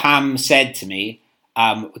 Pam said to me,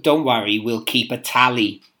 don't worry, we'll keep a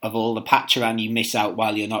tally of all the Pacharan you miss out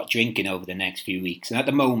while you're not drinking over the next few weeks. And at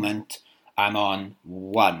the moment, I'm on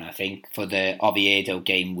 1, I think, for the Oviedo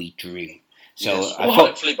game we drew. So yes.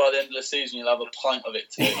 Hopefully by the end of the season you'll have a pint of it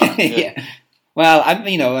too. Yeah. Well, I'm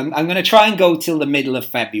going to try and go till the middle of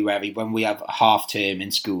February when we have a half term in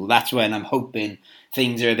school. That's when I'm hoping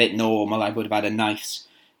things are a bit normal. I would have had a nice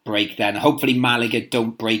break then. Hopefully Malaga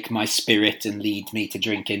don't break my spirit and lead me to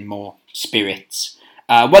drinking more spirits.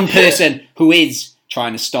 One person who is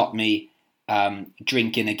trying to stop me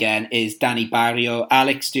drinking again is Danny Barrio.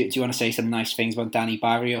 Alex, do you want to say some nice things about Danny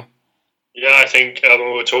Barrio? Yeah, I think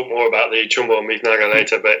we'll talk more about the Chumbo Mitnaga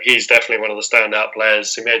later, but he's definitely one of the standout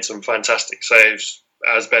players. He made some fantastic saves.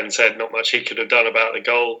 As Ben said, not much he could have done about the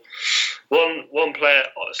goal. One player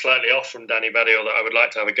slightly off from Danny Barrio that I would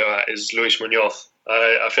like to have a go at is Luis Munoz.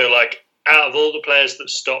 I feel like out of all the players that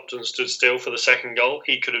stopped and stood still for the second goal,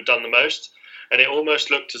 he could have done the most. And it almost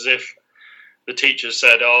looked as if the teachers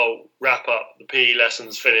said, wrap up, the PE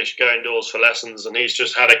lessons finished, go indoors for lessons, and he's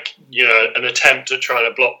just had an attempt at trying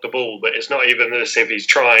to block the ball, but it's not even as if he's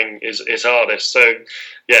trying his hardest. So,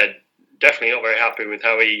 yeah, definitely not very happy with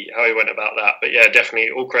how he went about that. But yeah,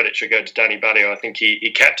 definitely all credit should go to Danny Barrio. I think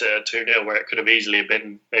he kept it at 2-0 where it could have easily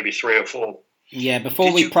been maybe 3 or 4. Yeah,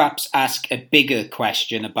 before we perhaps ask a bigger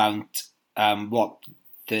question about what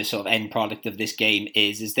the sort of end product of this game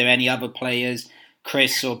is there any other players,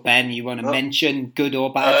 Chris or Ben, you want to mention, good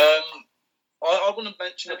or bad? I I wouldn't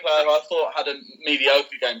mention a player who I thought had a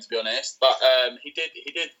mediocre game, to be honest, but he did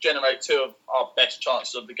generate two of our best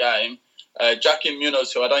chances of the game. Joaquin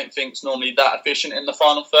Munoz, who I don't think is normally that efficient in the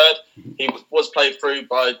final third, he was played through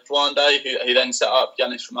by Duande, who then set up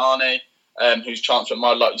Yanis Romani, whose chance went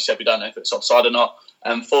wide. Like you said, we don't know if it's offside or not.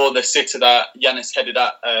 And for the sitter that Yanis headed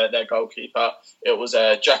at their goalkeeper, it was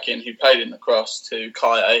Joaquin who played in the cross to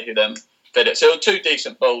Kaye, who then fed it. So it were two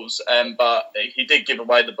decent balls, but he did give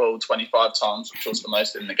away the ball 25 times, which was the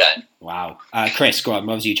most in the game. Wow. Chris, go on.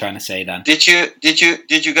 What was you trying to say then? Did you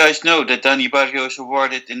guys know that Dani Barrios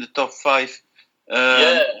awarded in the top 5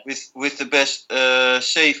 with the best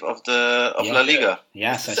save of La Liga?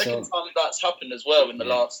 Yes, I saw. Second time that's happened as well in the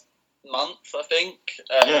last month, I think.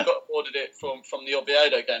 We got awarded it from the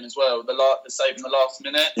Oviedo game as well. The save in the last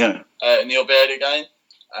minute in the Oviedo game.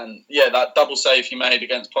 And that double save he made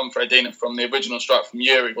against Ponferradina from the original strike from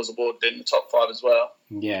Yuri was awarded in the top 5 as well.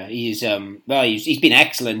 Yeah, he's been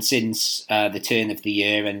excellent since the turn of the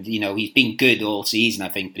year, and he's been good all season, I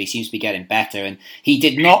think. But he seems to be getting better. And he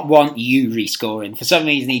did not want Yuri scoring for some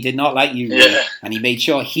reason. He did not like Yuri, and he made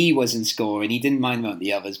sure he wasn't scoring. He didn't mind about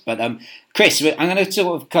the others. But Chris, I'm going to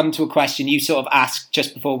sort of come to a question you sort of asked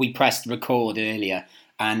just before we pressed record earlier,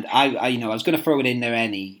 and I was going to throw it in there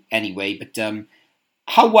anyway, but.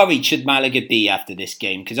 How worried should Malaga be after this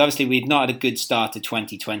game? Because obviously we've not had a good start to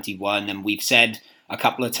 2021, and we've said a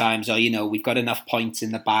couple of times, we've got enough points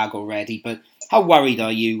in the bag already. But how worried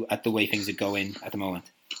are you at the way things are going at the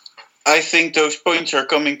moment? I think those points are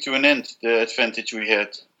coming to an end, the advantage we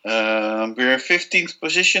had. We're in 15th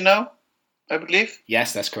position now, I believe.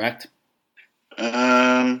 Yes, that's correct.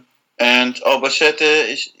 And Albacete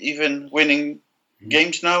is even winning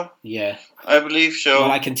games now. Yeah. I believe so.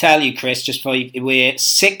 Well, I can tell you, Chris, we're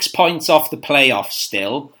 6 points off the playoffs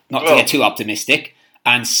still, not to get too optimistic,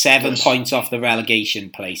 and 7 points off the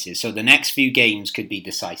relegation places. So the next few games could be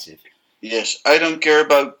decisive. Yes, I don't care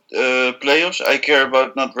about playoffs. I care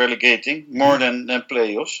about not relegating more than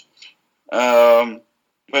playoffs. But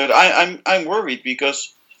I'm worried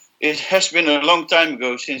because it has been a long time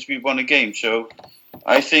ago since we won a game. So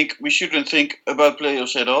I think we shouldn't think about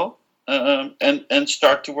playoffs at all and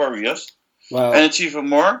start to worry us. Well, and it's even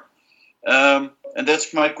more. And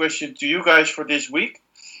that's my question to you guys for this week,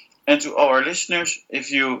 and to all our listeners.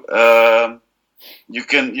 If you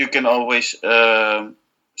can always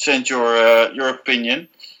send your opinion.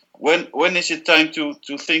 When is it time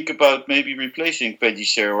to think about maybe replacing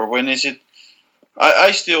Pellicer, or when is it?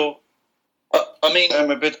 I still,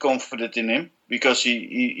 I'm a bit confident in him because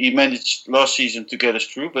he managed last season to get us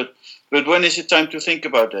through. But when is it time to think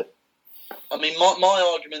about that? I mean,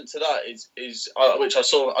 my argument to that is which I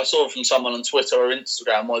saw from someone on Twitter or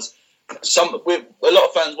Instagram, was a lot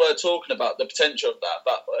of fans were talking about the potential of that,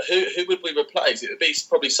 but who would we replace? It would be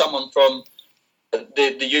probably someone from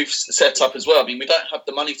the youth setup as well. I mean, we don't have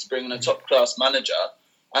the money to bring in a top class manager,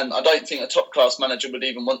 and I don't think a top class manager would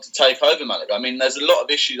even want to take over Malaga. I mean, there's a lot of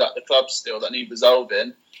issues at the club still that need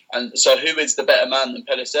resolving, and so who is the better man than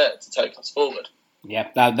Pellicer to take us forward? Yeah,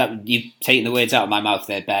 that you've taken the words out of my mouth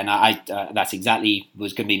there, Ben. That's exactly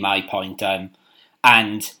was going to be my point. And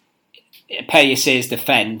Pellicer's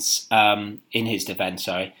defence,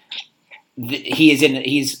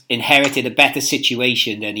 he's inherited a better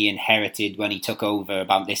situation than he inherited when he took over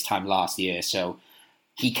about this time last year. So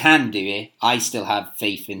he can do it. I still have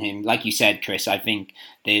faith in him. Like you said, Chris, I think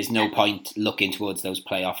there's no point looking towards those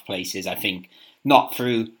playoff places. I think not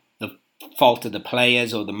through fault of the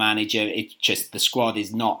players or the manager. It's just the squad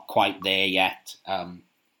is not quite there yet.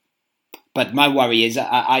 But my worry is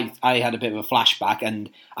I had a bit of a flashback,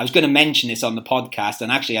 and I was going to mention this on the podcast,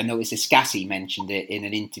 and actually I noticed Escassi mentioned it in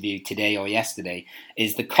an interview today or yesterday,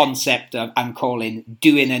 is the concept of, I'm calling,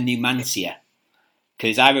 doing a Numancia.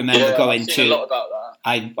 Because I remember going to... a lot about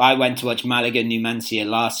that. I went to watch Malaga Numancia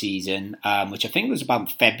last season, which I think was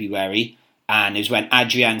about February, and it was when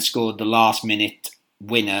Adrian scored the last minute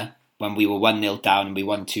winner when we were 1-0 down and we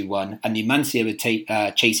won 2-1. And Numancia were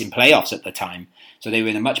chasing playoffs at the time. So they were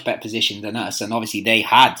in a much better position than us. And obviously they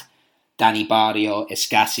had Dani Barrio,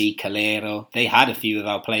 Escassi, Calero. They had a few of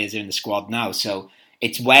our players in the squad now. So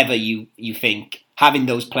it's whether you think having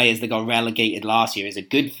those players that got relegated last year is a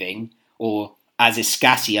good thing, or as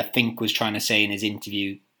Escassi, I think, was trying to say in his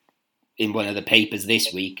interview in one of the papers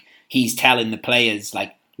this week, he's telling the players,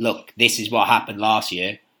 like, look, this is what happened last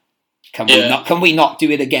year. Can we not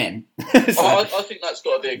do it again? I think that's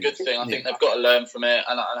got to be a good thing. I think they've got to learn from it,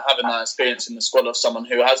 and having that experience in the squad of someone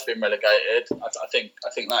who has been relegated, I think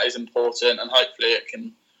that is important, and hopefully it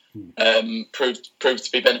can proved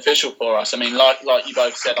to be beneficial for us. I mean, like you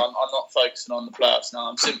both said, I'm not focusing on the playoffs now.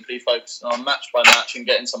 I'm simply focusing on match by match and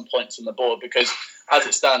getting some points on the board, because as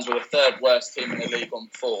it stands, we're the third worst team in the league on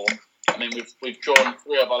form. I mean, we've drawn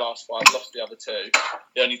 3 of our last 5, lost the other 2.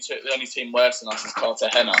 The only team worse than us is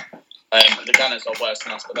Cartagena. The Gunners are worse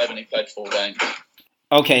than us, but they've only played 4 games.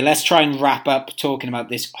 Okay, let's try and wrap up talking about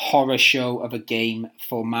this horror show of a game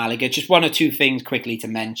for Malaga. Just 1 or 2 things quickly to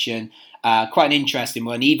mention. Quite an interesting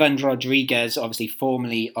one. Ivan Rodriguez, obviously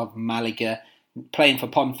formerly of Malaga, playing for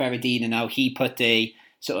Ponferradina now. He put a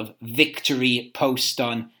sort of victory post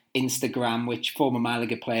on Instagram, which former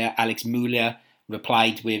Malaga player Alex Muller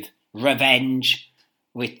replied with revenge,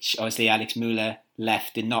 which obviously Alex Muller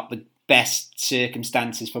left in not the best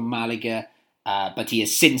circumstances for Malaga, but he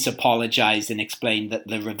has since apologised and explained that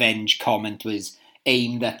the revenge comment was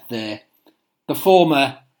aimed at the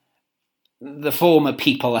former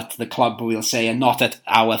people at the club, we'll say, and not at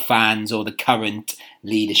our fans or the current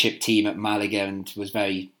leadership team at Malaga, and was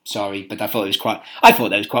very sorry. But I thought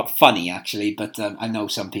that was quite funny actually. But I know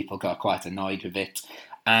some people got quite annoyed with it,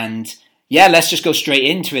 and yeah, let's just go straight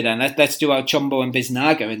into it then. Let's do our Chumbo and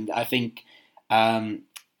Biznaga, and I think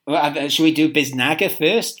should we do Biznaga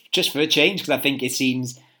first, just for a change? Because I think it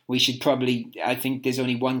seems we should probably. I think there's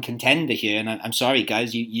only one contender here, and I'm sorry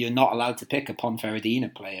guys, you're not allowed to pick a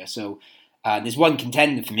Ponferradina player. So there's one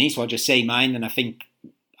contender for me, so I'll just say mine, and I'm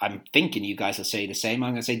thinking you guys will say the same.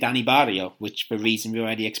 I'm going to say Danny Barrio, which for reason we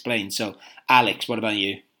already explained. So Alex, what about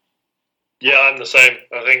you? Yeah, I'm the same.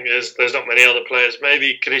 I think there's not many other players.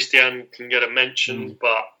 Maybe Christian can get a mention,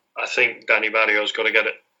 but I think Danny Barrio's got to get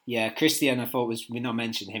it. Yeah, Christian, I thought we not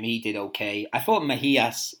mentioned him. He did okay. I thought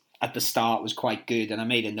Mejias at the start was quite good, and I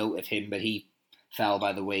made a note of him, but he fell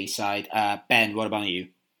by the wayside. Ben, what about you?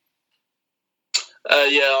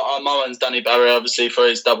 My one's Danny Barrio, obviously, for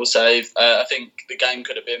his double save. I think the game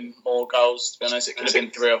could have been more goals, to be honest. It could have been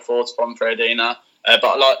 3 or 4 to Ponferradina.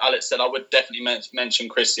 But like Alex said, I would definitely mention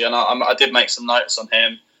Christian. I did make some notes on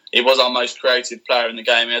him. He was our most creative player in the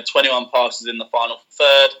game. He had 21 passes in the final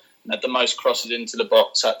third and had the most crosses into the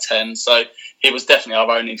box at 10. So he was definitely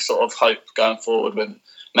our only sort of hope going forward, with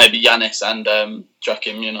maybe Yanis and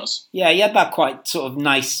Joaquin Munoz. Yeah, he had that quite sort of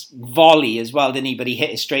nice volley as well, didn't he? But he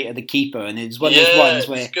hit it straight at the keeper, and it was one of those ones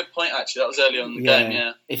where... Yeah, it's a good point, actually. That was early on in the game,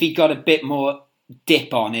 yeah. If he got a bit more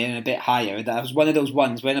dip on it and a bit higher, that was one of those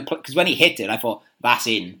ones because when he hit it, I thought that's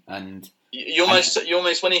in, and you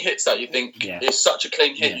almost when he hits that, you think it's such a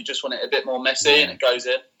clean hit, you just want it a bit more messy, and it goes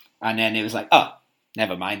in. And then it was like, oh,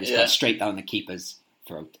 never mind, it's gone straight down the keeper's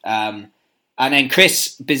throat. And then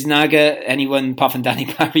Chris, Biznaga, anyone apart from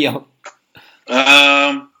Danny Barrio?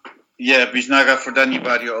 Biznaga for Danny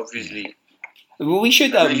Barrio, obviously. Well, we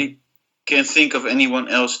should. I really can't think of anyone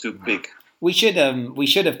else to pick. We should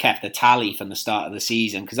have kept a tally from the start of the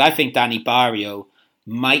season, because I think Danny Barrio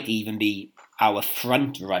might even be our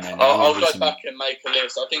front runner. I'll go back and make a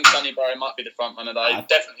list. I think Danny Barrio might be the front runner, though.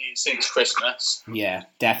 Definitely since Christmas. Yeah,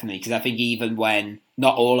 definitely, because I think even when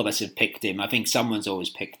not all of us have picked him, I think someone's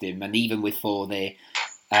always picked him, and even with 4 there.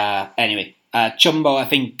 Anyway, Chumbo, I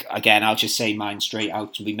think, again, I'll just say mine straight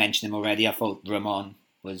out. We mentioned him already. I thought Ramon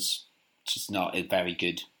was just not very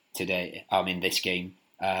good today. This game.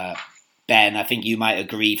 Ben, I think you might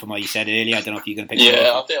agree from what you said earlier. I don't know if you're going to pick.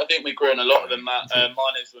 Yeah, I think we agree on a lot of them, Matt.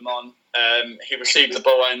 Mine is Ramon. He received the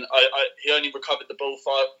ball, and he only recovered the ball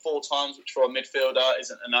 4 times, which for a midfielder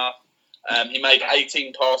isn't enough. He made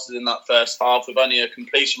 18 passes in that first half with only a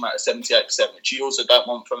completion rate of 78%, which you also don't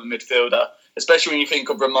want from a midfielder, especially when you think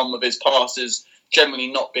of Ramon with his passes generally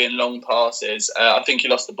not being long passes. I think he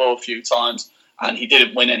lost the ball a few times, and he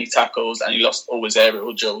didn't win any tackles, and he lost all his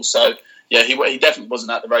aerial duels. So, yeah, he definitely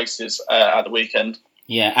wasn't at the races at the weekend.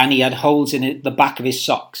 Yeah, and he had holes in the back of his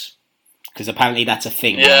socks, because apparently that's a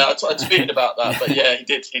thing. Yeah, I tweeted about that, but yeah, he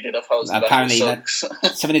did have holes in the back of his socks.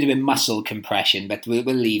 That's something to do with muscle compression, but we'll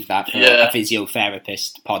leave that for a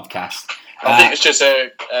physiotherapist podcast. I think it's just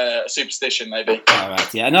a superstition, maybe. All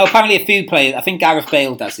right, yeah. No, apparently a few players, I think Gareth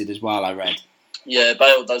Bale does it as well, I read. Yeah,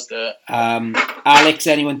 Bale does do it. Alex,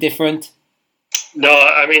 anyone different? No,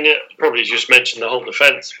 I mean, probably just mention the whole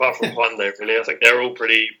defence, apart from Juan there, really. I think they're all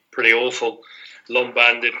pretty awful.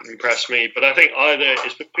 Lombard didn't impress me, but I think either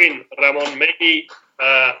it's between Ramon, maybe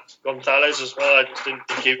Gonzalez as well. I just didn't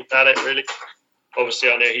think he was at it, really. Obviously,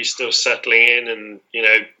 I know he's still settling in, and,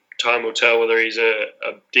 time will tell whether he's a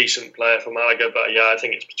decent player for Malaga, but yeah, I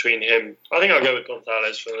think it's between him. I think I'll go with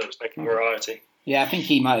Gonzalez for the second variety. Yeah, I think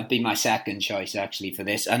he might have been my second choice, actually, for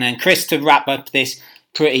this. And then, Chris, to wrap up this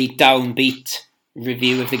pretty downbeat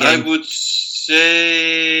review of the game. I would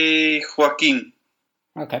say Joaquin.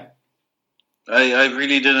 Okay. I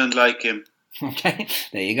really didn't like him. Okay,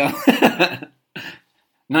 there you go.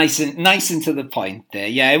 nice and to the point there.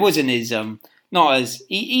 Yeah, it wasn't his not as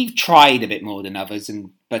he tried a bit more than others,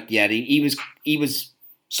 but yeah, he was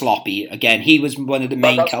sloppy. Again, he was one of the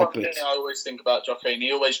main that's culprits. One thing I always think about Joaquin.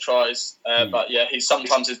 He always tries, but yeah,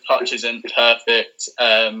 sometimes his touch isn't perfect,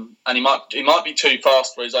 and he might be too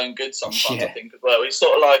fast for his own good sometimes. I think as well. He's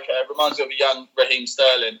sort of like reminds me of a young Raheem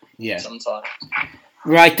Sterling. Yeah, sometimes.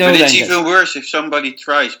 Right, but it's even worse if somebody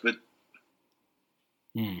tries but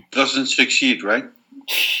doesn't succeed, right?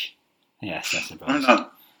 Yes, I suppose.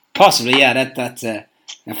 Possibly, yeah. That's a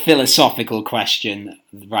philosophical question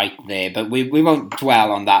right there, but we won't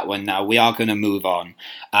dwell on that one now. We are going to move on.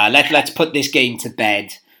 Let's put this game to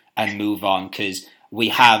bed and move on, because we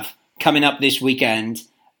have coming up this weekend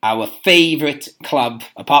our favourite club,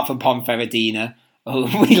 apart from Ponferradina, who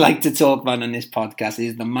we like to talk about on this podcast,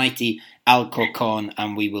 is the mighty Alcorcón,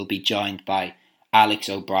 and we will be joined by Alex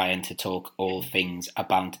O'Brien to talk all things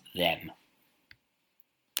about them.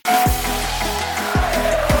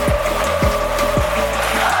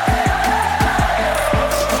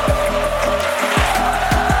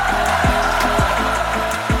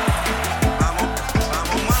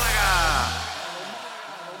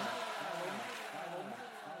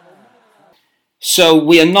 So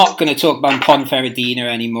we are not going to talk about Ponferradina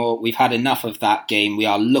anymore. We've had enough of that game. We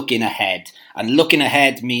are looking ahead. And looking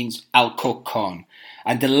ahead means Alcorcón.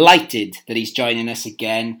 I'm delighted that he's joining us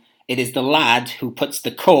again. It is the lad who puts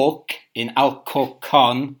the cork in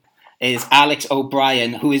Alcorcón. It is Alex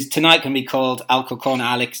O'Brien, who is tonight going to be called Alcorcón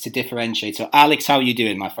Alex to differentiate. So Alex, how are you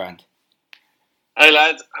doing, my friend? Hi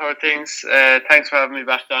lads, how are things? Thanks for having me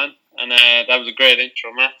back on. And that was a great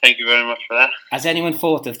intro, Matt. Thank you very much for that. Has anyone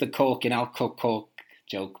thought of the cork in Alcorcón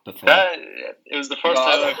joke before? It was the first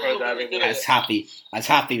time I've heard that. I was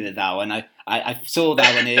happy with that one. I saw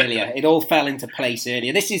that one earlier. It all fell into place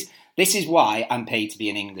earlier. This is why I'm paid to be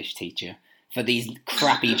an English teacher, for these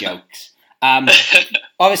crappy jokes.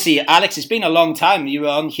 Obviously, Alex, it's been a long time. You were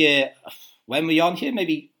on here. When were you on here?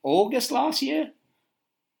 Maybe August last year?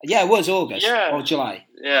 Yeah, it was August or July.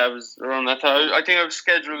 Yeah, it was around that time. I think I was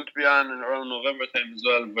scheduled to be on around November time as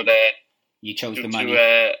well, but you chose due the money.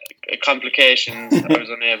 To complications, I was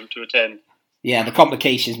unable to attend. Yeah, the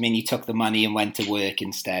complications mean you took the money and went to work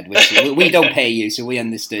instead, which we don't pay you, so we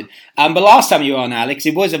understood. But last time you were on, Alex,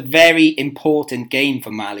 it was a very important game for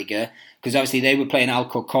Malaga, because obviously they were playing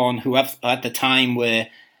Alcorcón, who at the time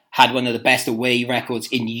had one of the best away records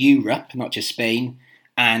in Europe, not just Spain.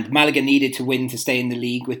 And Malaga needed to win to stay in the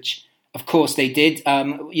league, which, of course, they did.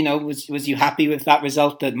 Was you happy with that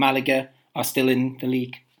result, that Malaga are still in the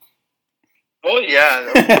league? Oh,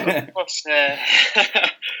 yeah. Of course.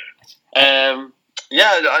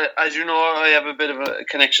 As you know, I have a bit of a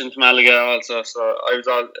connection to Malaga also. So I was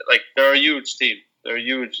they're a huge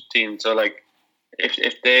team. So,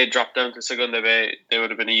 if they dropped down to Segunda B, they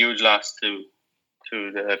would have been a huge loss to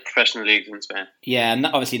the professional leagues in Spain. Yeah, and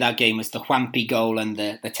obviously that game was the Juanpi goal and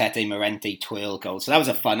the Tete Morente twirl goal. So that was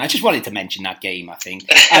a fun. I just wanted to mention that game, I think.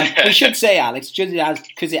 We should say, Alex,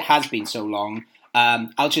 because it has been so long,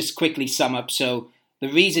 I'll just quickly sum up. So the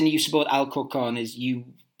reason you support Alcorcón is you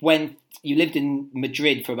lived in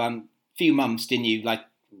Madrid for about a few months, didn't you? Like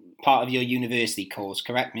part of your university course.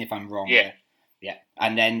 Correct me if I'm wrong. Yeah. Yeah.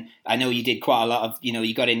 And then I know you did quite a lot of,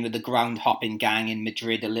 you got in with the ground hopping gang in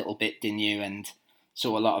Madrid a little bit, didn't you? And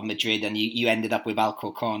saw a lot of Madrid, and you ended up with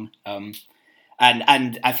Alcorcón.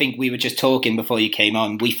 And I think we were just talking before you came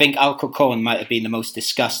on. We think Alcorcón might have been the most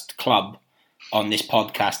discussed club on this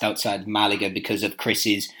podcast outside Malaga because of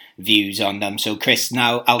Chris's views on them. So, Chris,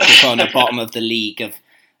 now Alcorcón are bottom of the league.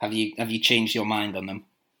 Have you changed your mind on them?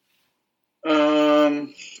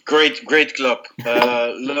 Great club.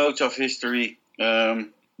 Loads of history.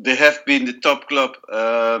 They have been the top club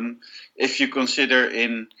if you consider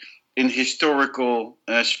in historical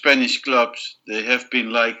Spanish clubs. They have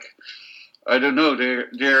been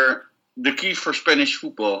they're the key for Spanish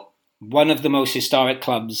football. One of the most historic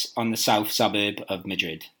clubs on the south suburb of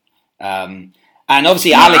Madrid. And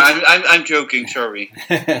obviously Alex... I'm joking, sorry.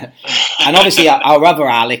 And obviously our other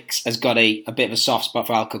Alex has got a bit of a soft spot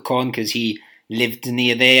for Alcorcón because he lived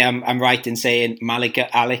near there. I'm right in saying Malaga,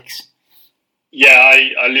 Alex? Yeah,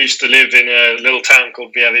 I used to live in a little town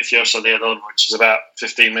called Villaviciosa de Adón, which is about a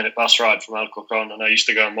 15-minute bus ride from Alcorcón, and I used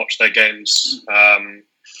to go and watch their games. I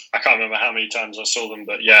can't remember how many times I saw them,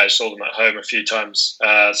 but yeah, I saw them at home a few times.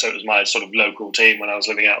 So it was my sort of local team when I was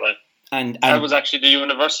living out there. And that was actually the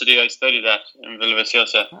university I studied at in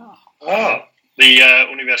Villaviciosa. The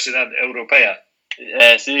Universidad Europea.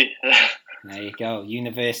 Sí. There you go.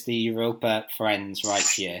 University Europa friends right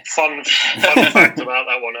here. Fun fact about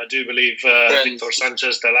that one, I do believe Victor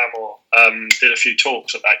Sanchez Del Amo did a few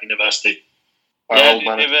talks at that university. Yeah,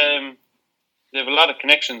 they have a lot of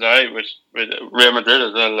connections, with Real Madrid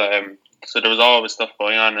as well. So there was always stuff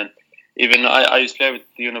going on, and even I used to play with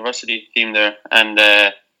the university team there, and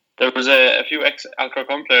there was a few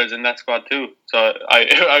ex-Alcorcón players in that squad too. So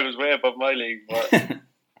I was way above my league, but it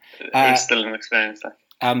was still an experience.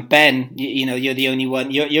 Ben, you're the only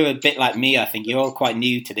one. You're a bit like me, I think. You're all quite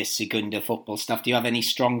new to this Segunda football stuff. Do you have any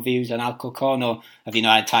strong views on Alcorcón, or have you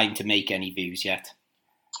not had time to make any views yet?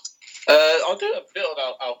 I do a bit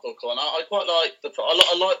about Alcorcón. I quite like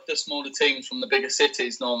I like the smaller teams from the bigger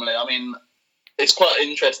cities. Normally, I mean, it's quite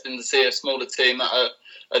interesting to see a smaller team that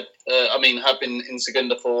have been in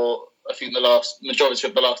Segunda for I think the majority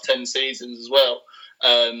of the last 10 seasons as well.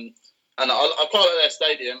 And I quite like their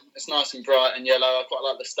stadium. It's nice and bright and yellow. I quite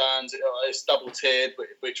like the stands. It's double tiered,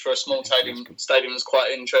 which for a small stadium is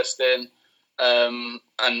quite interesting.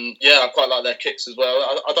 And yeah, I quite like their kicks as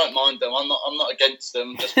well. I don't mind them. I'm not against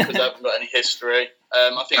them just because they haven't got any history.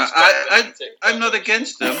 I think I'm not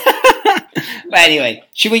against them. But anyway,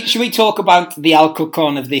 should we talk about the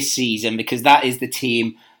Alcorcón of this season, because that is the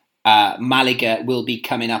team Malaga will be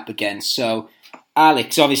coming up against. So,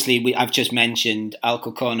 Alex, obviously I've just mentioned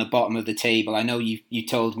Alcorcón at bottom of the table. I know you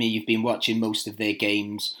told me you've been watching most of their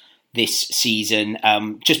games this season.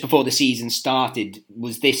 Just before the season started,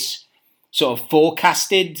 was this sort of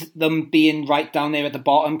forecasted, them being right down there at the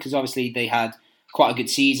bottom? Because obviously they had quite a good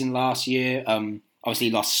season last year.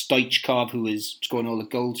 Obviously lost Stoichkov, who was scoring all the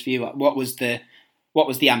goals for you. What was the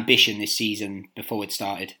ambition this season before it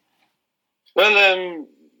started? Well,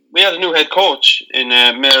 we had a new head coach in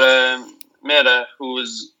Mera, who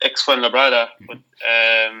was ex-Fuenlabrada. But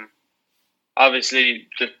obviously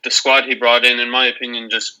the squad he brought in my opinion,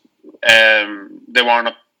 just they weren't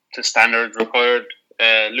up to standards required.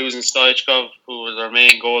 Losing Stoichkov, who was our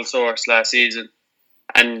main goal source last season,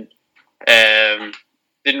 and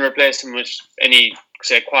didn't replace him with any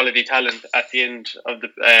quality talent at the end of the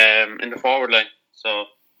in the forward line. So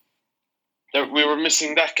we were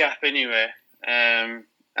missing that gap anyway. And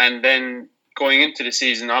then going into the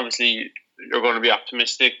season, obviously you're going to be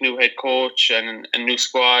optimistic. New head coach and a new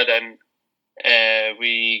squad, and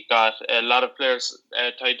we got a lot of players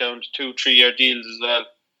tied down to 2-3 year deals as well.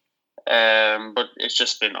 But it's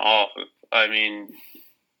just been awful. I mean,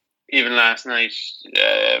 even last night,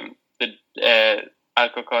 the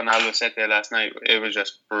Alcorcón Albacete last night, it was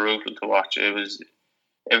just brutal to watch. It was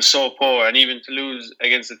so poor, and even to lose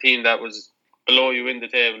against a team that was below you in the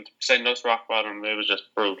table, to send us rock bottom, it was just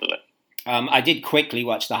brutal. I did quickly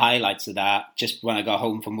watch the highlights of that just when I got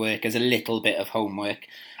home from work as a little bit of homework.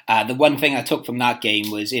 The one thing I took from that game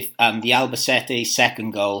was if the Albacete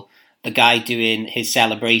second goal, the guy doing his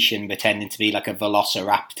celebration pretending to be like a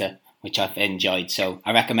velociraptor, which I've enjoyed. So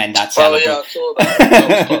I recommend that celebration. Oh yeah, I saw that. That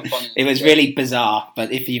was quite funny. It was really bizarre,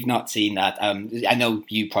 but if you've not seen that, I know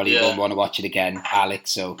you probably won't want to watch it again, Alex.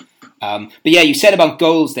 So, but yeah, you said about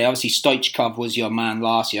goals there. Obviously, Stoichkov was your man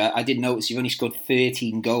last year. I did notice you've only scored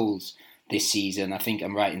 13 goals this season. I think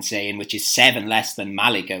I'm right in saying, which is 7 less than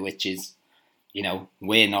Malaga, which is,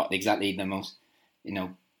 we're not exactly the most,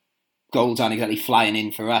 goals aren't exactly flying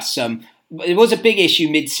in for us. It was a big issue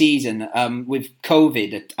mid-season with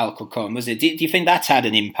COVID at Alcorcón, was it? Do you think that's had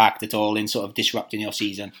an impact at all in sort of disrupting your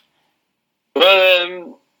season?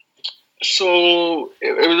 Well, so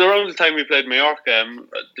it was around the time we played Mallorca.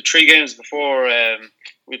 The 3 games before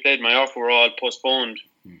we played Mallorca were all postponed.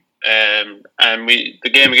 And the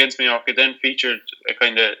game against Mallorca then featured a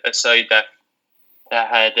kind of a side that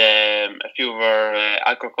had a few of our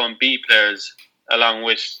Alcorcón B players along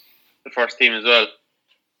with the first team as well.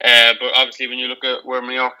 But obviously, when you look at where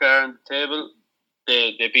Mallorca are on the table,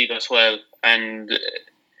 they beat us well. And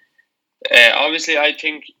obviously, I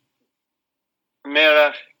think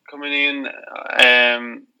Mera coming in,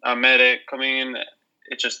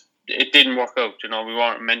 it didn't work out. We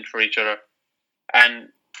weren't meant for each other. And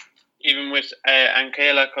even with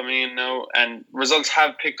Ankela coming in now, and results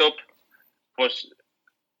have picked up, but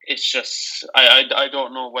it's just I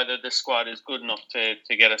don't know whether this squad is good enough to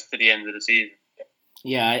get us to the end of the season.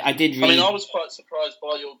 Yeah, I did read. I mean, I was quite surprised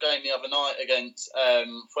by your game the other night against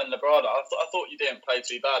Fuenlabrada. I thought you didn't play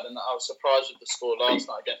too bad, and I was surprised with the score last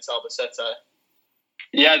night against Albacete.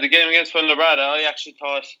 Yeah, the game against Fuenlabrada, I actually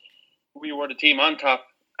thought we were the team on top,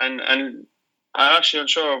 and I'm actually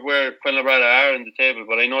unsure of where Fuenlabrada are in the table,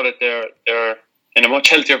 but I know that they're in a much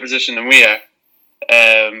healthier position than we are.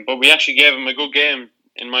 But we actually gave them a good game,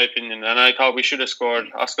 in my opinion, and I thought we should have scored.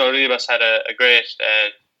 Oscar Rivas had a great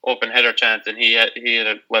open header chance, and he hit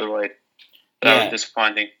it well wide. That was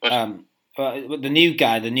disappointing. But the new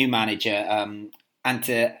guy, the new manager,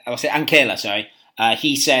 Ankela, sorry.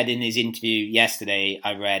 He said in his interview yesterday,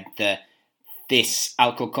 I read, that this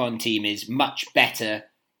Alcorcon team is much better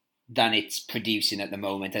than it's producing at the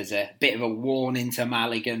moment, as a bit of a warning to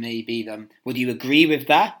Malaga, maybe. Would you agree with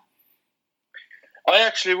that? I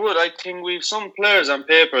actually would. I think we've some players on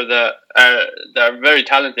paper that are very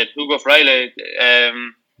talented. Hugo Fraile,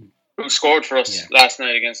 who scored for us last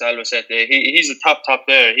night against Albacete, he's a top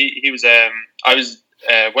player. He was. I was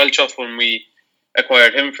well chuffed when we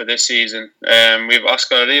acquired him for this season. We have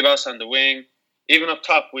Oscar Ribas on the wing. Even up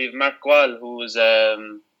top, we have Marc Gual, who was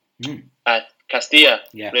at Castilla,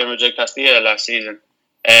 Real Madrid Castilla last season.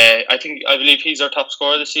 I believe he's our top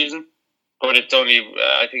scorer this season. But it's only,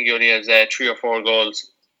 I think he only has 3 or 4 goals.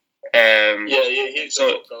 He's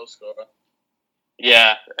a top goal scorer.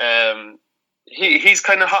 Yeah, he's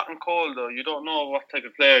kind of hot and cold though. You don't know what type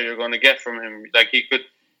of player you're going to get from him. Like he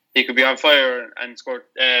could be on fire and score.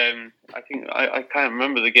 I think I can't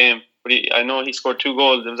remember the game, but I know he scored 2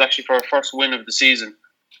 goals. It was actually for our first win of the season,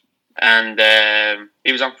 and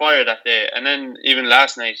he was on fire that day. And then even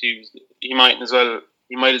last night, he might as well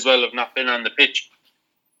have not been on the pitch.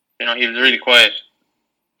 You know, he was really quiet.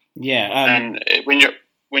 Yeah, and when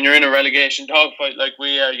you're in a relegation dogfight like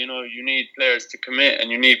we are, you know, you need players to commit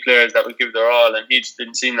and you need players that will give their all. And he just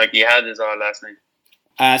didn't seem like he had his all last night.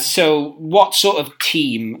 So, what sort of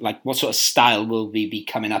team, what sort of style will we be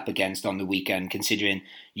coming up against on the weekend? Considering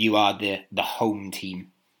you are the home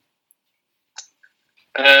team.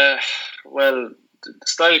 Well, the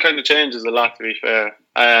style kind of changes a lot. To be fair,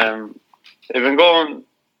 they've been going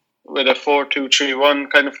with a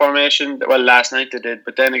 4-2-3-1 kind of formation. Well, last night they did,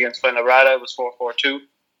 but then against Fuenlabrada it was 4-4-2.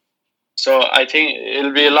 So I think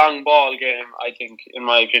it'll be a long ball game, I think, in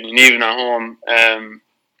my opinion, even at home. I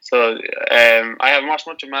haven't watched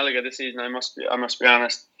much of Malaga this season, I must be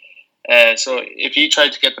honest. So if you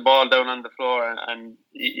tried to get the ball down on the floor, and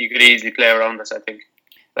you could easily play around us, I think.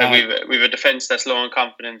 We've a defence that's low in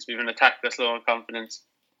confidence, we've an attack that's low in confidence.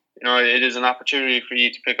 You know, it is an opportunity for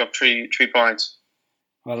you to pick up three points.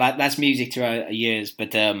 Well, that's music to our ears,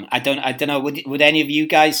 but I don't know. Would any of you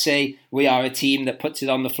guys say we are a team that puts it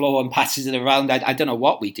on the floor and passes it around? I don't know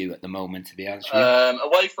what we do at the moment, to be honest with you.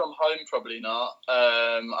 Away from home, probably not.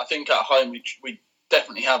 I think at home we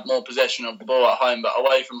definitely have more possession of the ball at home, but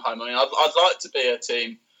away from home, I mean, I'd like to be a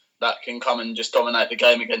team that can come and just dominate the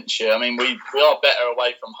game against you. I mean, we are better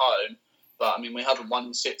away from home, but I mean, we haven't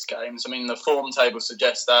won 6 games. I mean, the form table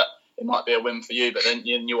suggests that it might be a win for you, but then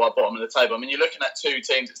you are bottom of the table. I mean, you're looking at 2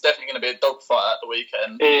 teams. It's definitely going to be a dogfight at the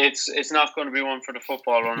weekend. It's not going to be one for the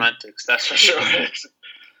football romantics, that's for sure.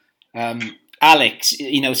 Alex,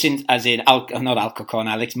 you know, since as in not Alcorcon,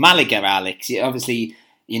 Alex, Malaga, Alex. Obviously,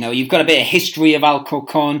 you know, you've got a bit of history of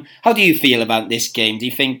Alcorcon. How do you feel about this game? Do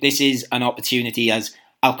you think this is an opportunity, as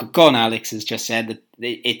Alcorcon, Alex has just said, that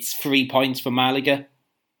it's 3 points for Malaga?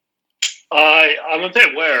 I'm a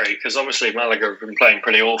bit wary because obviously Malaga have been playing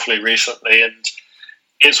pretty awfully recently, and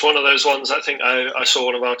it's one of those ones. I think I saw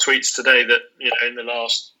one of our tweets today that, you know, in the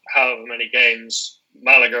last however many games,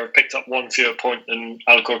 Malaga have picked up 1 fewer point than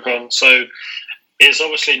Alcorcon. So it's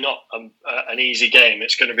obviously not an easy game.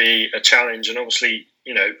 It's going to be a challenge, and obviously,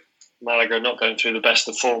 you know, Malaga are not going through the best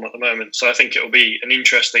of form at the moment. So I think it will be an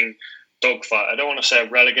interesting dogfight. I don't want to say a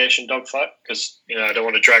relegation dogfight because, you know, I don't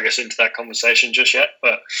want to drag us into that conversation just yet,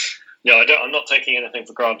 but. Yeah, I'm not taking anything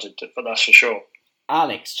for granted, but that's for sure.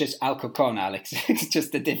 Alex, just Alcorcon, Alex,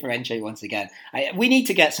 just to differentiate once again. We need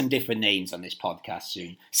to get some different names on this podcast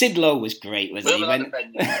soon. Sid Lowe was great, wasn't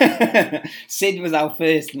he? Sid was our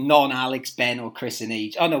first non-Alex, Ben or Chris in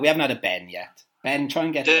age. Oh no, we haven't had a Ben yet. Ben, try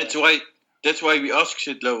and get. That's why we asked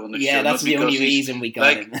Sid Lowe on the show. Yeah, that's the only reason we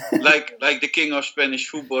got him. like the king of Spanish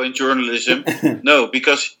football and journalism. No,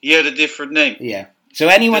 because he had a different name. Yeah. So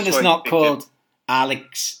anyone that's not called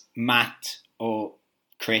Alex, Matt or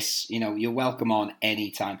Chris, you know, you're welcome on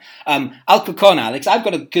anytime. Alcorcon, Alex, I've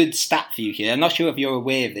got a good stat for you here. I'm not sure if you're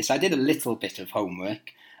aware of this. I did a little bit of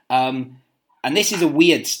homework. And this is a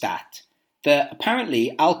weird stat. That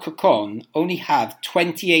apparently Alcorcon only have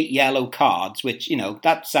 28 yellow cards, which, you know,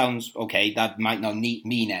 that sounds okay. That might not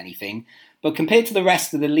mean anything. But compared to the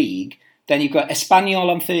rest of the league, then you've got Espanyol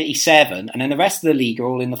on 37, and then the rest of the league are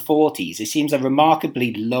all in the 40s. It seems a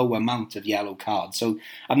remarkably low amount of yellow cards. So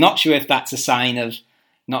I'm not sure if that's a sign of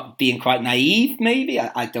not being quite naive, maybe.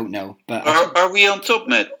 I don't know. But are we on top,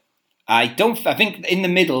 Matt? I think in the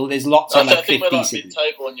middle there's lots of like 50.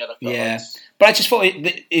 Table on yellow cards. Yeah, but I just thought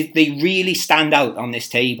they really stand out on this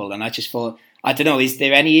table, and I just thought, I don't know, is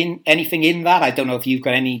there anything in that? I don't know if you've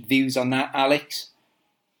got any views on that, Alex.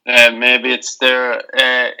 Maybe it's their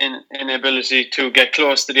inability to get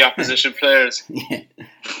close to the opposition players. Yeah.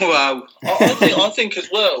 Wow. I think as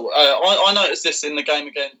well. I noticed this in the game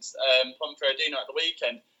against Ponferradina at the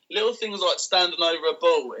weekend. Little things like standing over a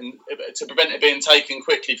ball to prevent it being taken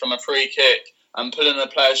quickly from a free kick and pulling a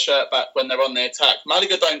player's shirt back when they're on the attack.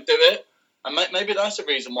 Malaga don't do it, and maybe that's the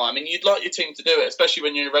reason why. I mean, you'd like your team to do it, especially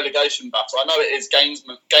when you're in a relegation battle. I know it is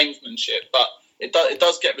gamesmanship, but it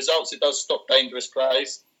does get results. It does stop dangerous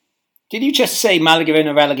plays. Did you just say Malaga in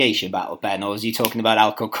a relegation battle, Ben, or was you talking about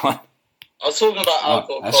Alcorcón? I was talking about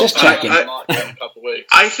Alcorcón. I was just checking. In a couple of weeks.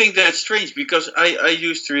 I think that's strange because I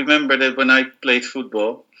used to remember that when I played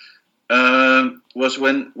football, was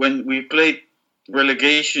when we played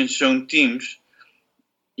relegation zone teams,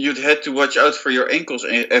 you'd had to watch out for your ankles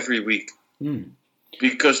every week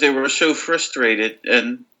because they were so frustrated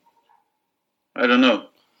and I don't know,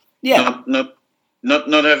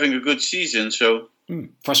 not having a good season. So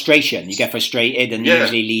frustration, you get frustrated, and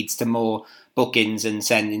usually leads to more bookings and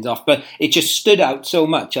sendings off. But it just stood out so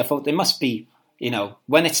much. I thought there must be,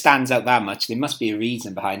 when it stands out that much, there must be a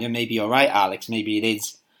reason behind it. Maybe you're right, Alex. Maybe it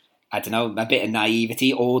is, I don't know, a bit of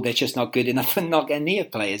naivety, or they're just not good enough and not getting near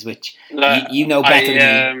players, which you know better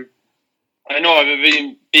than me. I know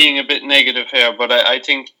I'm being a bit negative here, but I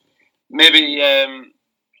think maybe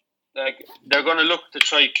they're going to look to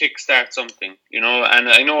try kickstart something, and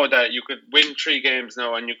I know that you could win 3 games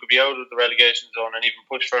now and you could be out of the relegation zone and even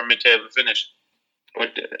push for a mid-table finish.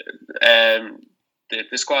 But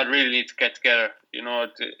the squad really needs to get together.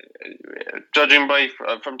 Judging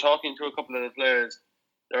from talking to a couple of the players,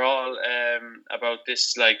 they're all about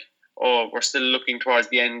this, we're still looking towards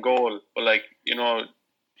the end goal. But,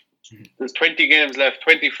 there's 20 games left,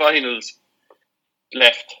 20 finals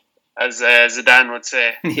left, as Zidane would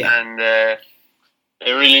say. Yeah. And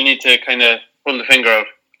they really need to kind of pull the finger out.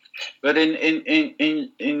 But in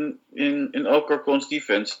Alcorcón's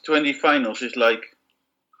defense, 20 finals is like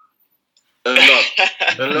a lot.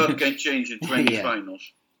 A lot can change in 20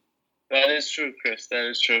 finals. That is true, Chris. That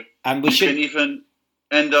is true. And we can even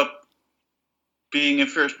end up being in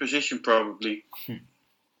first position, probably.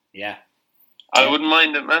 Yeah. I wouldn't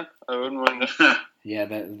mind it, man. I wouldn't mind it. Yeah,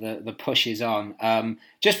 the push is on.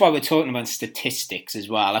 Just while we're talking about statistics as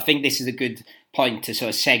well, I think this is a good point to sort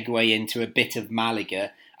of segue into a bit of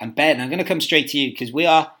Malaga. And Ben, I'm going to come straight to you because we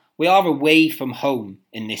are away from home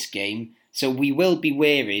in this game, so we will be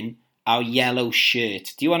wearing our yellow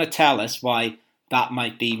shirt. Do you want to tell us why that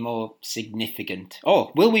might be more significant?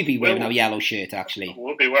 Oh, will we be wearing our yellow shirt, actually?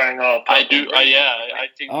 We'll be wearing our purple. I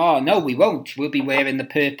think. Oh, no, we won't. We'll be wearing the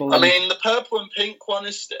purple. I mean, the purple and pink one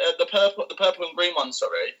is... the purple and green one,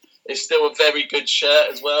 is still a very good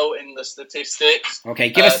shirt as well in the statistics. Okay,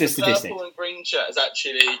 give us the statistics. The purple and green shirt is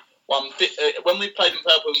actually... when we played in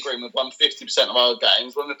purple and green, we've won 50% of our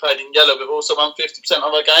games. When we played in yellow, we've also won 50%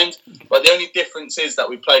 of our games. But the only difference is that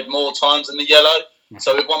we played more times in the yellow.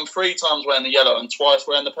 So we've won 3 times wearing the yellow and twice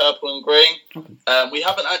wearing the purple and green. We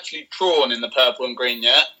haven't actually drawn in the purple and green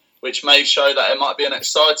yet, which may show that it might be an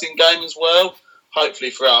exciting game as well,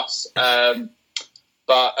 hopefully for us.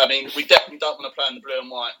 But, I mean, we definitely don't want to play in the blue and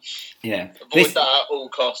white. Yeah. Avoid that at all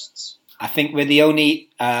costs. I think we're the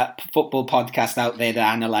only football podcast out there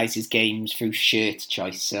that analyses games through shirt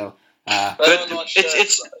choice. So, but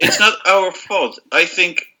it's not our fault. I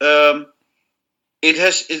think it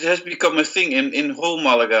has become a thing in whole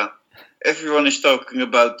Malaga. Everyone is talking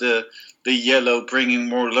about the yellow bringing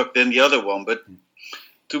more luck than the other one, but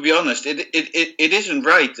to be honest, it isn't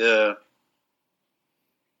right.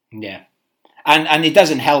 Yeah. And it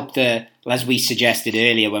doesn't help as we suggested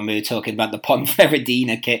earlier when we were talking about the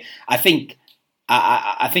Ponferradina kit. I think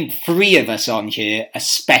 3 of us on here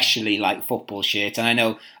especially like football shirts, and I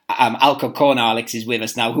know Alcorcón Alex is with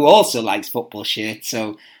us now, who also likes football shirts.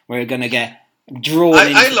 So we're gonna get drawn.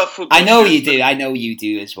 I love football. I know you do. I know you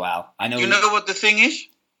do as well. I know. You know what the thing is?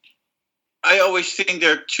 I always think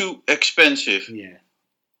they're too expensive. Yeah.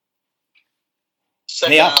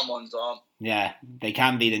 Second-hand ones aren't. Yeah, they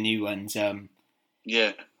can be the new ones.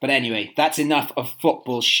 Yeah. But anyway, that's enough of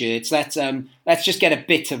football shirts. Let's just get a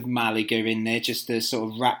bit of Malaga in there just to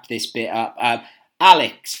sort of wrap this bit up.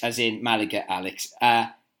 Alex, as in Malaga, Alex,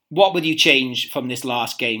 what would you change from this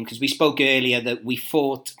last game? Because we spoke earlier that we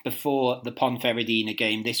thought before the Ponferradina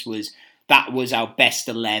game that was our best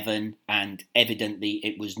 11, and evidently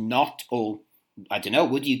it was not. Or I don't know.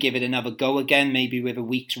 Would you give it another go again, maybe with a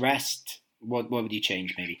week's rest? What would you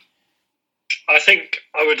change, maybe? I think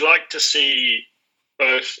I would like to see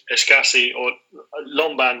both Escassi or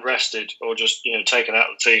Lomban rested, or just taken out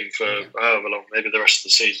of the team for however long, maybe the rest of the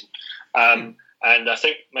season. And I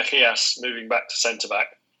think Mejias moving back to centre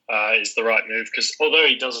back. is the right move, because although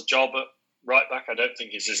he does a job at right back, I don't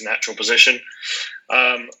think it's his natural position.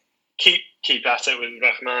 Keep at it with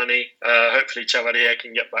Rahmani. Hopefully Chavaria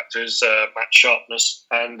can get back to his match sharpness,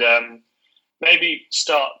 and maybe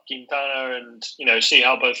start Quintana and see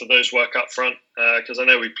how both of those work up front, because I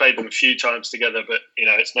know we played them a few times together, but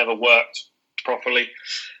it's never worked properly.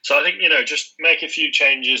 So I think just make a few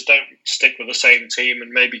changes. Don't stick with the same team,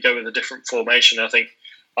 and maybe go with a different formation. I think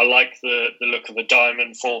I like the look of the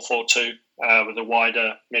diamond 4-4-2 with a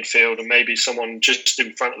wider midfield, and maybe someone just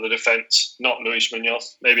in front of the defence, not Luis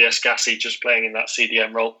Munoz, maybe Escassi just playing in that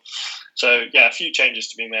CDM role. So, yeah, a few changes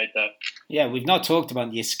to be made there. Yeah, we've not talked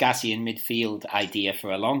about the Escassi in midfield idea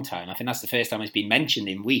for a long time. I think that's the first time it's been mentioned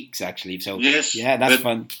in weeks, actually. So, yes, yeah, that's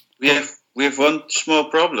fun. We have one small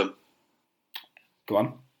problem. Go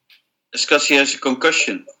on. Escassi has a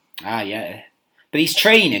concussion. Ah, yeah. But he's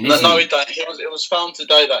training, No, isn't he? he don't. It was found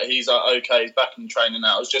today that he's okay. He's back in training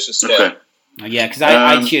now. It was just a scare. Okay. Yeah, because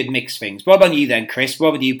I'd heard mixed things. What about you then, Chris?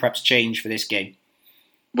 What would you perhaps change for this game?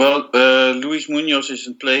 Well, Luis Munoz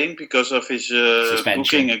isn't playing because of his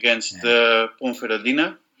booking against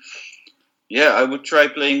Ponferradina. Yeah, I would try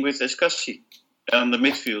playing with Escassi on the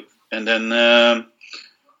midfield. And then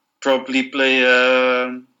probably play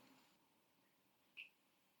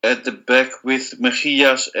at the back with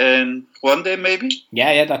Mejias and Juande, maybe?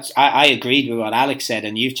 Yeah, that's. I agreed with what Alex said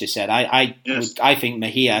and you've just said. I think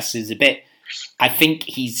Mejias is a bit. I think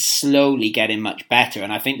he's slowly getting much better,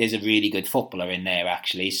 and I think there's a really good footballer in there,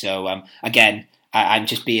 actually. So, again, I'm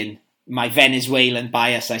just being my Venezuelan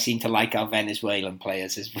bias. I seem to like our Venezuelan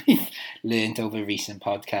players, as we've learned over recent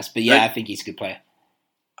podcasts. But yeah, I think he's a good player.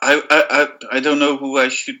 I don't know who I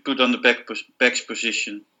should put on the back's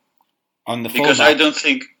position. On the because fullback. I don't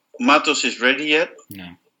think Matos is ready yet.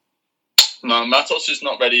 No, Matos is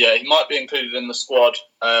not ready yet. He might be included in the squad,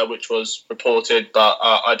 which was reported, but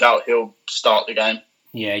I doubt he'll start the game.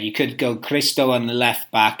 Yeah, you could go Cristo on the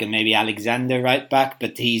left back and maybe Alexander right back,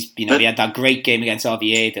 but he's he had that great game against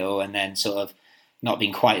Oviedo and then sort of not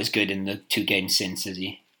been quite as good in the 2 games since, has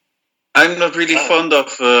he? I'm not really fond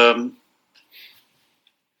of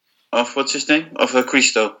what's his name? Of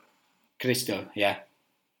Cristo. Cristo, yeah.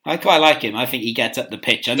 I quite like him. I think he gets up the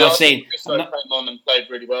pitch. I'm I not saying think Cristo came on and played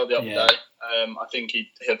really well the other day. I think he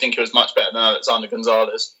was much better than Alexander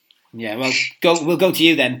Gonzalez. Yeah, well, we'll go to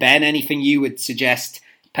you then, Ben. Anything you would suggest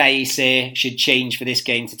Paese should change for this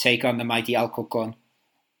game to take on the mighty Alcorcon?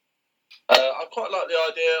 I quite like the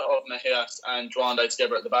idea of Mejias and Juande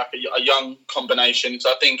together at the back, a young combination. So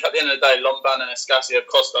I think at the end of the day, Lomban and Escassi have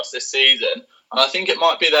cost us this season, and I think it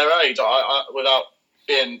might be their age. Without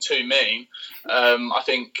being too mean, I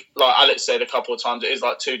think, like Alex said a couple of times, it is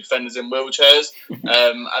like 2 defenders in wheelchairs,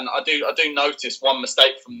 and I do notice one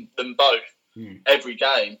mistake from them both every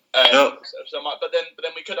game. But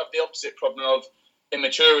then we could have the opposite problem of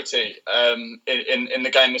immaturity in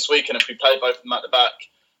the game this weekend if we play both of them at the back.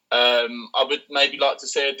 I would maybe like to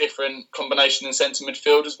see a different combination in centre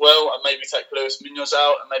midfield as well, and maybe take Luis Munoz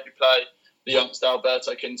out and maybe play the youngster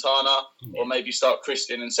Alberto Quintana, or maybe start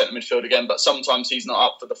Christian in centre midfield again. But sometimes he's not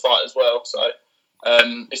up for the fight as well, so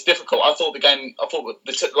it's difficult. I thought the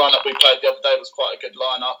lineup we played the other day was quite a good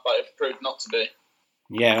lineup, but it proved not to be.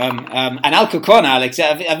 Yeah, and Alcorcon, Alex,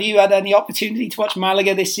 have you had any opportunity to watch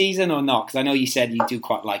Malaga this season or not? Because I know you said you do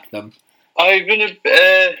quite like them. I've been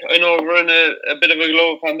I know we're in a bit of a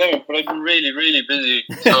global pandemic, but I've been really, really busy.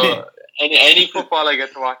 So any football I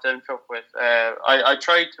get to watch, I'm chuffed with. I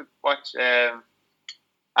try to watch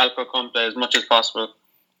Alcorcon play as much as possible,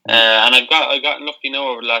 and I've gotten lucky now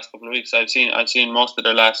over the last couple of weeks. I've seen most of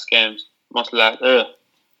their last games, a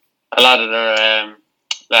lot of their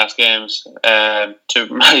last games, to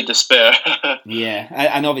my despair. Yeah,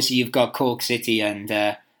 and obviously you've got Cork City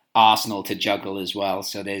and Arsenal to juggle as well,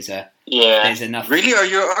 so there's enough. Really, are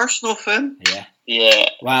you an Arsenal fan? Yeah.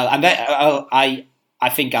 Well, and I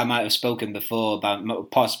think I might have spoken before about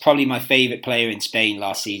probably my favourite player in Spain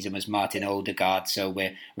last season was Martin Odegaard. So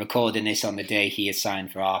we're recording this on the day he is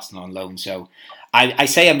signed for Arsenal on loan. So I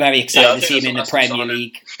say I'm very excited to see him in the Premier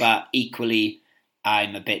League, but equally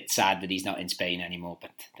I'm a bit sad that he's not in Spain anymore.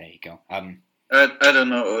 But there you go. I don't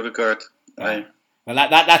know Odegaard. Well,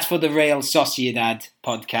 that's for the Real Sociedad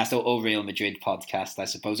podcast or Real Madrid podcast, I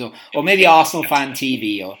suppose, or maybe Arsenal Fan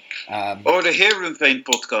TV or the Heerenveen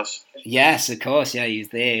podcast. Yes, of course, yeah, he's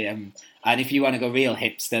there. And if you want to go real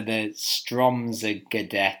hipster, the Stromza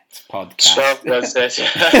Gadet podcast. That's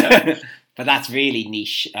it. But that's really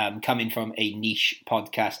niche, coming from a niche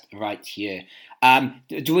podcast right here.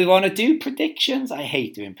 Do we want to do predictions? I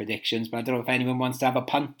hate doing predictions, but I don't know if anyone wants to have a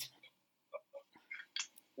punt.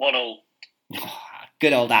 1-1.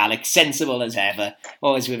 Good old Alex, sensible as ever,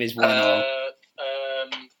 always with his 1-0.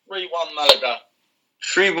 3-1 Malaga.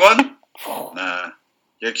 3-1? Nah,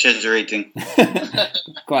 you're exaggerating.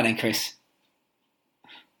 Go on then, Chris.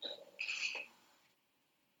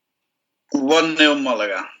 1-0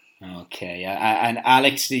 Malaga. Okay, and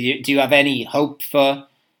Alex, do you have any hope for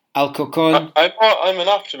Alcorcon? I'm an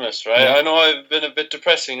optimist, right? Yeah. I know I've been a bit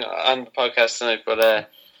depressing on the podcast tonight, but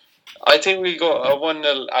I think we'll go a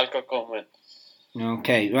 1-0 Alcorcon win.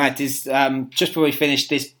 Okay, right. Just before we finish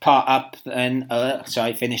this part up, and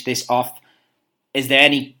finish this off. Is there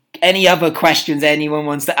any other questions anyone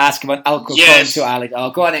wants to ask about Alcorcon to Alex?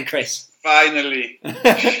 Oh, go on then, Chris. Finally.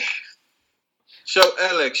 So,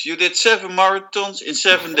 Alex, you did 7 marathons in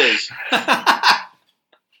 7 days.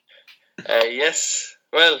 Yes.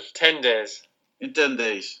 Well, 10 days. In 10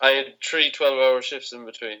 days. I had 3 12-hour shifts in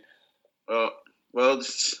between. Well,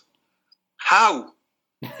 how?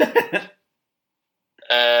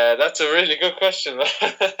 That's a really good question.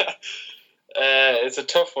 It's a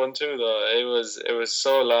tough one too, though. It was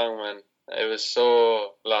so long, man. It was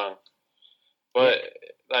so long. But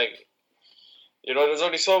like, you know, there's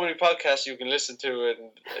only so many podcasts you can listen to,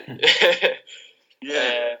 and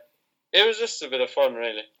Yeah. it was just a bit of fun,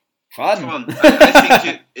 really. Fun. I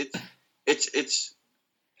think it's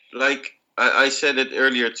like I said it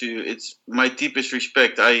earlier to you. It's my deepest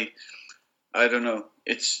respect. I don't know.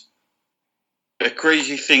 It's a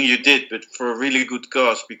crazy thing you did, but for a really good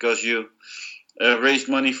cause, because you raised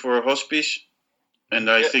money for a hospice, and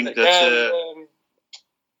I think that's.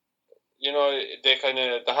 You know, they kind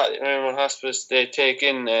of the Iron Hospice. They take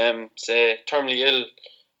in, say, terminally ill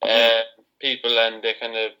people, and they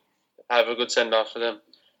kind of have a good send off for them.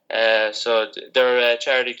 So they're a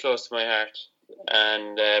charity close to my heart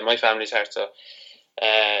and my family's heart. So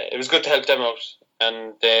it was good to help them out,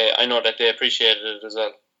 and I know that they appreciated it as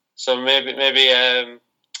well. So maybe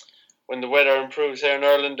when the weather improves here in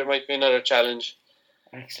Ireland, there might be another challenge.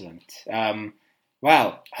 Excellent.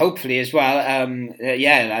 Well, hopefully as well.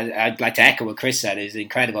 I'd like to echo what Chris said. It was an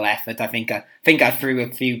incredible effort. I think I threw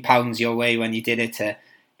a few pounds your way when you did it.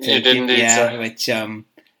 You did indeed, sir.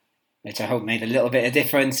 Which I hope made a little bit of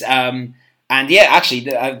difference. And yeah, actually,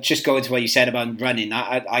 just going to what you said about running.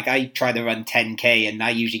 I try to run 10k, and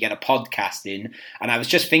I usually get a podcast in. And I was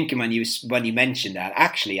just thinking when you mentioned that,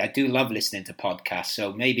 actually, I do love listening to podcasts.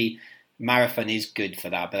 So maybe marathon is good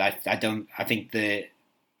for that. But I think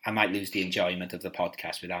I might lose the enjoyment of the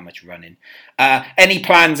podcast with how much running. Any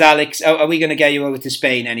plans, Alex? Are we going to get you over to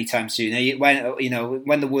Spain anytime soon?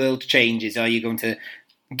 When the world changes, are you going to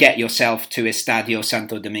get yourself to Estadio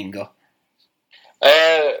Santo Domingo?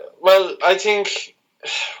 Well, I think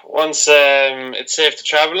once it's safe to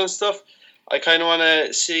travel and stuff, I kind of want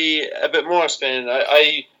to see a bit more Spain.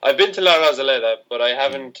 I've been to La Rosaleda, but I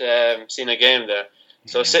haven't seen a game there.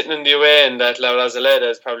 So sitting in the away end at La Rosaleda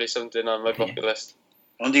is probably something on my bucket list.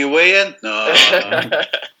 On the away end? No.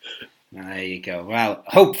 There you go. Well,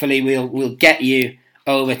 hopefully we'll get you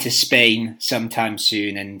over to Spain sometime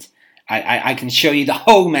soon, and I can show you the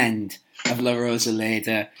home end of La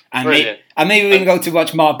Rosaleda, and maybe we can go to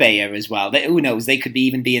watch Marbella as well. Who knows? They could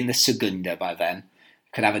even be in the Segunda by then.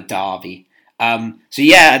 Could have a derby. So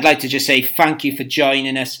yeah, I'd like to just say thank you for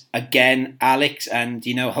joining us again, Alex, and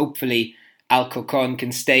hopefully Alcorcon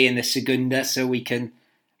can stay in the Segunda so we can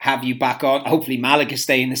have you back on. Hopefully Malaga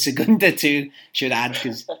stay in the Segunda too, should add,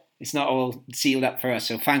 because it's not all sealed up for us.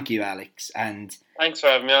 So thank you, Alex. And thanks for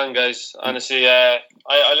having me on, guys. Honestly, I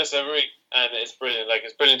listen every week, and it's brilliant. Like,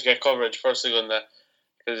 it's brilliant to get coverage for Segunda,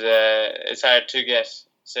 because it's hard to get,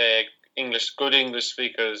 say, good English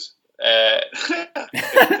speakers.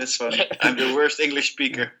 That's funny. I'm the worst English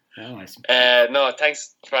speaker. No,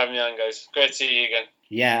 thanks for having me on, guys. Great to see you again.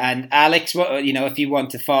 Yeah, and Alex, if you want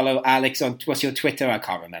to follow Alex on, what's your Twitter? I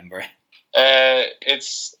can't remember.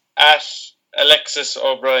 It's at Alexis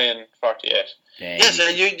O'Brien 48. Yes,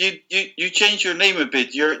 you changed your name a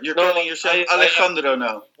bit. You're calling yourself Alejandro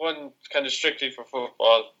now. One kind of strictly for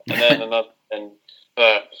football, and then another and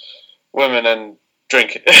women and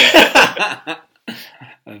drink.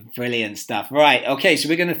 Brilliant stuff. Right, okay, so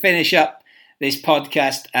we're going to finish up this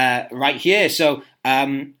podcast right here. So,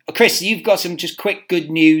 Chris, you've got some just quick good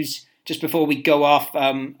news just before we go off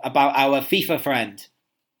about our FIFA friend.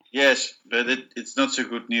 Yes, but it's not so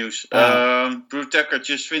good news. Brute Tucker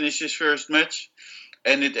just finished his first match,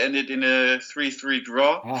 and it ended in a 3-3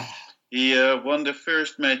 draw. He won the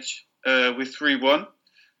first match with 3-1,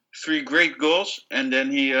 3 great goals, and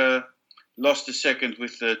then he lost the second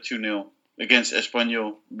with 2-0 against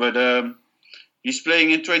Espanyol. But he's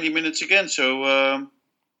playing in 20 minutes again, so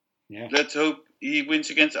let's hope he wins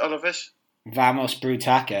against Alaves. Vamos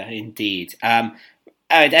Brutaca, indeed.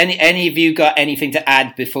 All right, any of you got anything to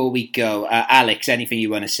add before we go? Alex, anything you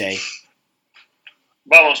want to say?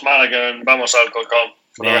 Vamos Malaga and Vamos Alcorcón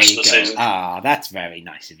for the rest of the season. Ah, that's very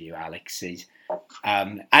nice of you, Alex.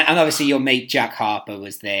 And obviously your mate Jack Harper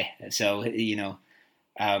was there, so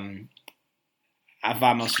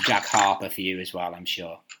Vamos Jack Harper for you as well, I'm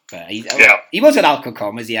sure. But he was at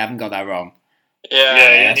Alcorcón, was he? I haven't got that wrong.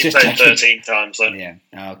 Yeah, he played 13 times. So. Yeah,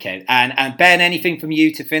 okay. And Ben, anything from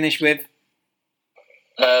you to finish with?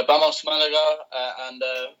 Vamos Malaga, and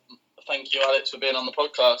thank you, Alex, for being on the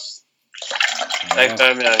podcast. Thanks for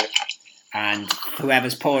having me. And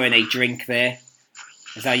whoever's pouring a drink there,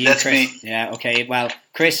 is that you, That's Chris? me. Yeah, okay. Well,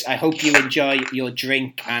 Chris, I hope you enjoy your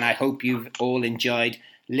drink, and I hope you've all enjoyed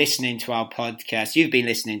listening to our podcast. You've been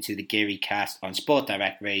listening to the Geary Cast on Sport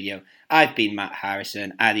Direct Radio. I've been Matt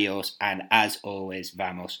Harrison. Adios, and as always,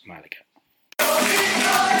 Vamos Malaga.